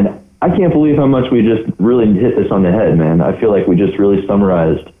 Man, I can't believe how much we just really hit this on the head, man. I feel like we just really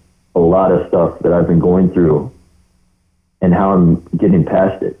summarized a lot of stuff that I've been going through and how I'm getting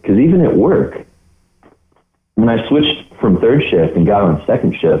past it. Because even at work, when I switched from third shift and got on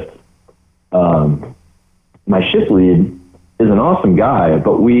second shift, my shift lead is an awesome guy,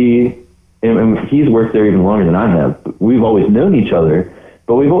 but and he's worked there even longer than I have. We've always known each other,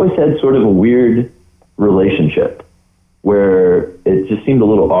 but we've always had sort of a weird relationship where it just seemed a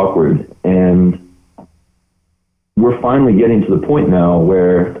little awkward. And we're finally getting to the point now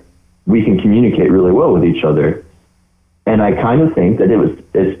where we can communicate really well with each other. And I kind of think that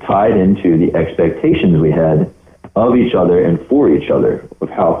it's tied into the expectations we had of each other and for each other,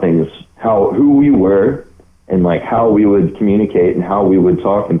 of who we were and like how we would communicate and how we would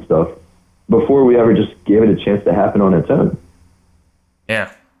talk and stuff before we ever just gave it a chance to happen on its own.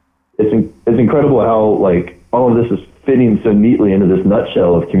 Yeah. It's incredible how like all of this is fitting so neatly into this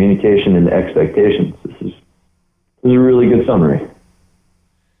nutshell of communication and expectations. This is a really good summary.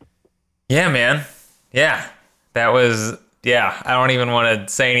 Yeah, man. Yeah. That was, I don't even want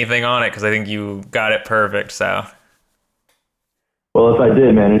to say anything on it because I think you got it perfect, so. Well, if I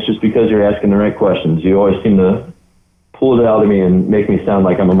did, man, it's just because you're asking the right questions. You always seem to pull it out of me and make me sound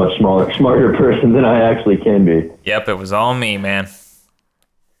like I'm a much smarter person than I actually can be. Yep, it was all me, man.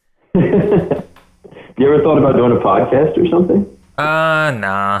 You ever thought about doing a podcast or something?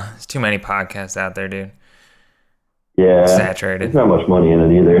 Nah. There's too many podcasts out there, dude. Yeah. Saturated. There's not much money in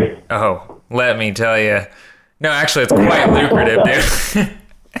it either. Oh, let me tell you. No, actually, it's quite lucrative, dude.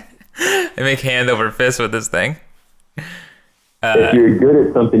 They make hand over fist with this thing. If you're good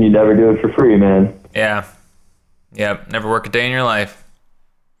at something, you never do it for free, man. Yeah. Yep. Never work a day in your life.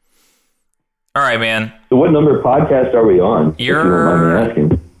 All right, man. So what number of podcasts are we on? If you don't mind me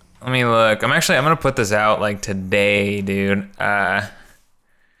asking. Let me look. I'm going to put this out like today, dude. Hot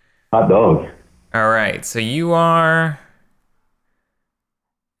dog. All right. So you are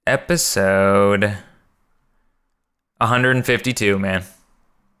episode 152, man.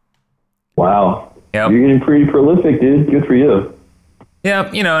 Wow. Yep. You're getting pretty prolific, dude. Good for you.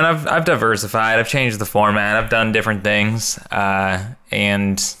 Yep. You know, and I've diversified. I've changed the format. I've done different things.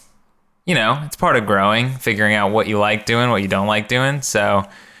 And you know, it's part of growing, figuring out what you like doing, what you don't like doing. So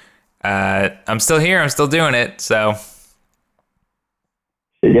I'm still here. I'm still doing it. So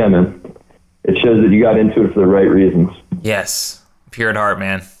yeah, man. It shows that you got into it for the right reasons. yes, pure at heart,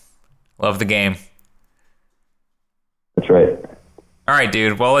 man. Love the game. That's right. All right,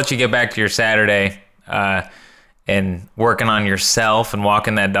 dude. Well, I'll let you get back to your Saturday and working on yourself and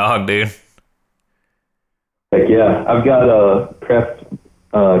walking that dog, dude. Heck yeah. I've got a craft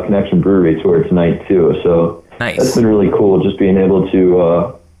connection brewery tour tonight too, so Nice. that's been really cool, just being able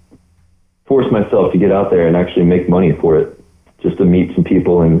to force myself to get out there and actually make money for it, just to meet some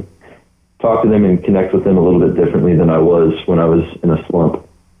people and talk to them and connect with them a little bit differently than I was when I was in a slump.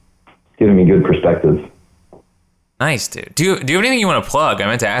 It's giving me good perspective. Nice, dude. Do you have anything you want to plug? I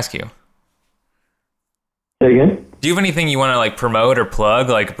meant to ask you. Say again? Do you have anything you want to like promote or plug,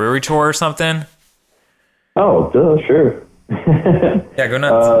 like a brewery tour or something? Oh, duh, sure. Yeah, go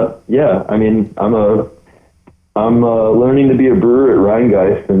nuts. Yeah, I mean, I'm learning to be a brewer at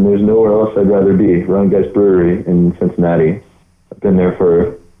Rheingeist, and there's nowhere else I'd rather be. Rheingeist Brewery in Cincinnati. I've been there for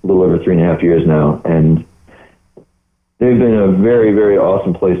a little over 3.5 years now, and they've been a very, very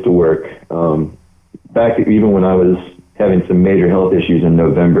awesome place to work. Back even when I was having some major health issues in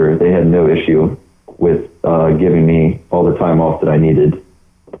November, they had no issue with giving me all the time off that I needed,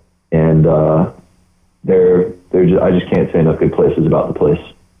 and I just can't say enough good things about the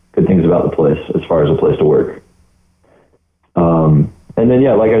place as far as a place to work. And then,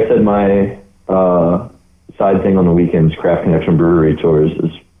 yeah, like I said, my side thing on the weekends, Craft Connection Brewery Tours,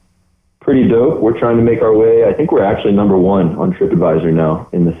 is pretty dope. We're trying to make our way. I think we're actually number 1 on TripAdvisor now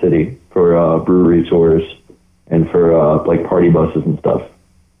in the city for brewery tours and for like party buses and stuff.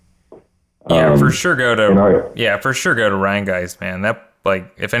 Yeah, for sure go to Rheingeist, man. That,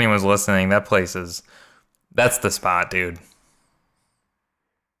 like, if anyone's listening, that's the spot, dude.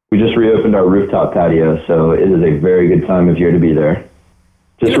 We just reopened our rooftop patio, so it is a very good time of year to be there.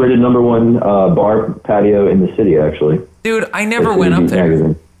 Just rated number 1 bar patio in the city, actually. Dude, I never went up there.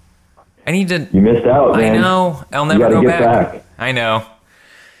 Magazine. I need to. You missed out, man. I know. I'll never go back. I know.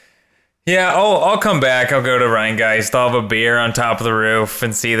 Yeah, I'll come back. I'll go to Rheingeist. I'll have a beer on top of the roof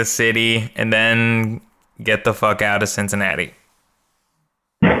and see the city, and then get the fuck out of Cincinnati.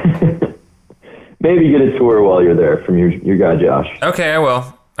 Maybe get a tour while you're there from your guy, Josh. Okay, I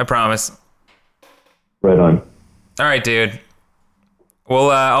will. I promise. Right on. All right, dude.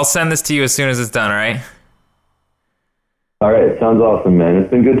 Well, I'll send this to you as soon as it's done, all right? All right. Sounds awesome, man. It's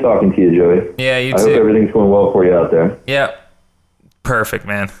been good talking to you, Joey. Yeah, you I too. hope everything's going well for you out there. Yep. Perfect,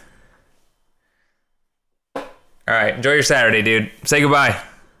 man. All right. Enjoy your Saturday, dude. Say goodbye.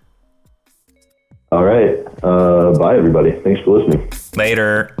 All right. Bye, everybody. Thanks for listening.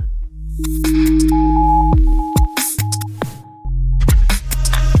 Later.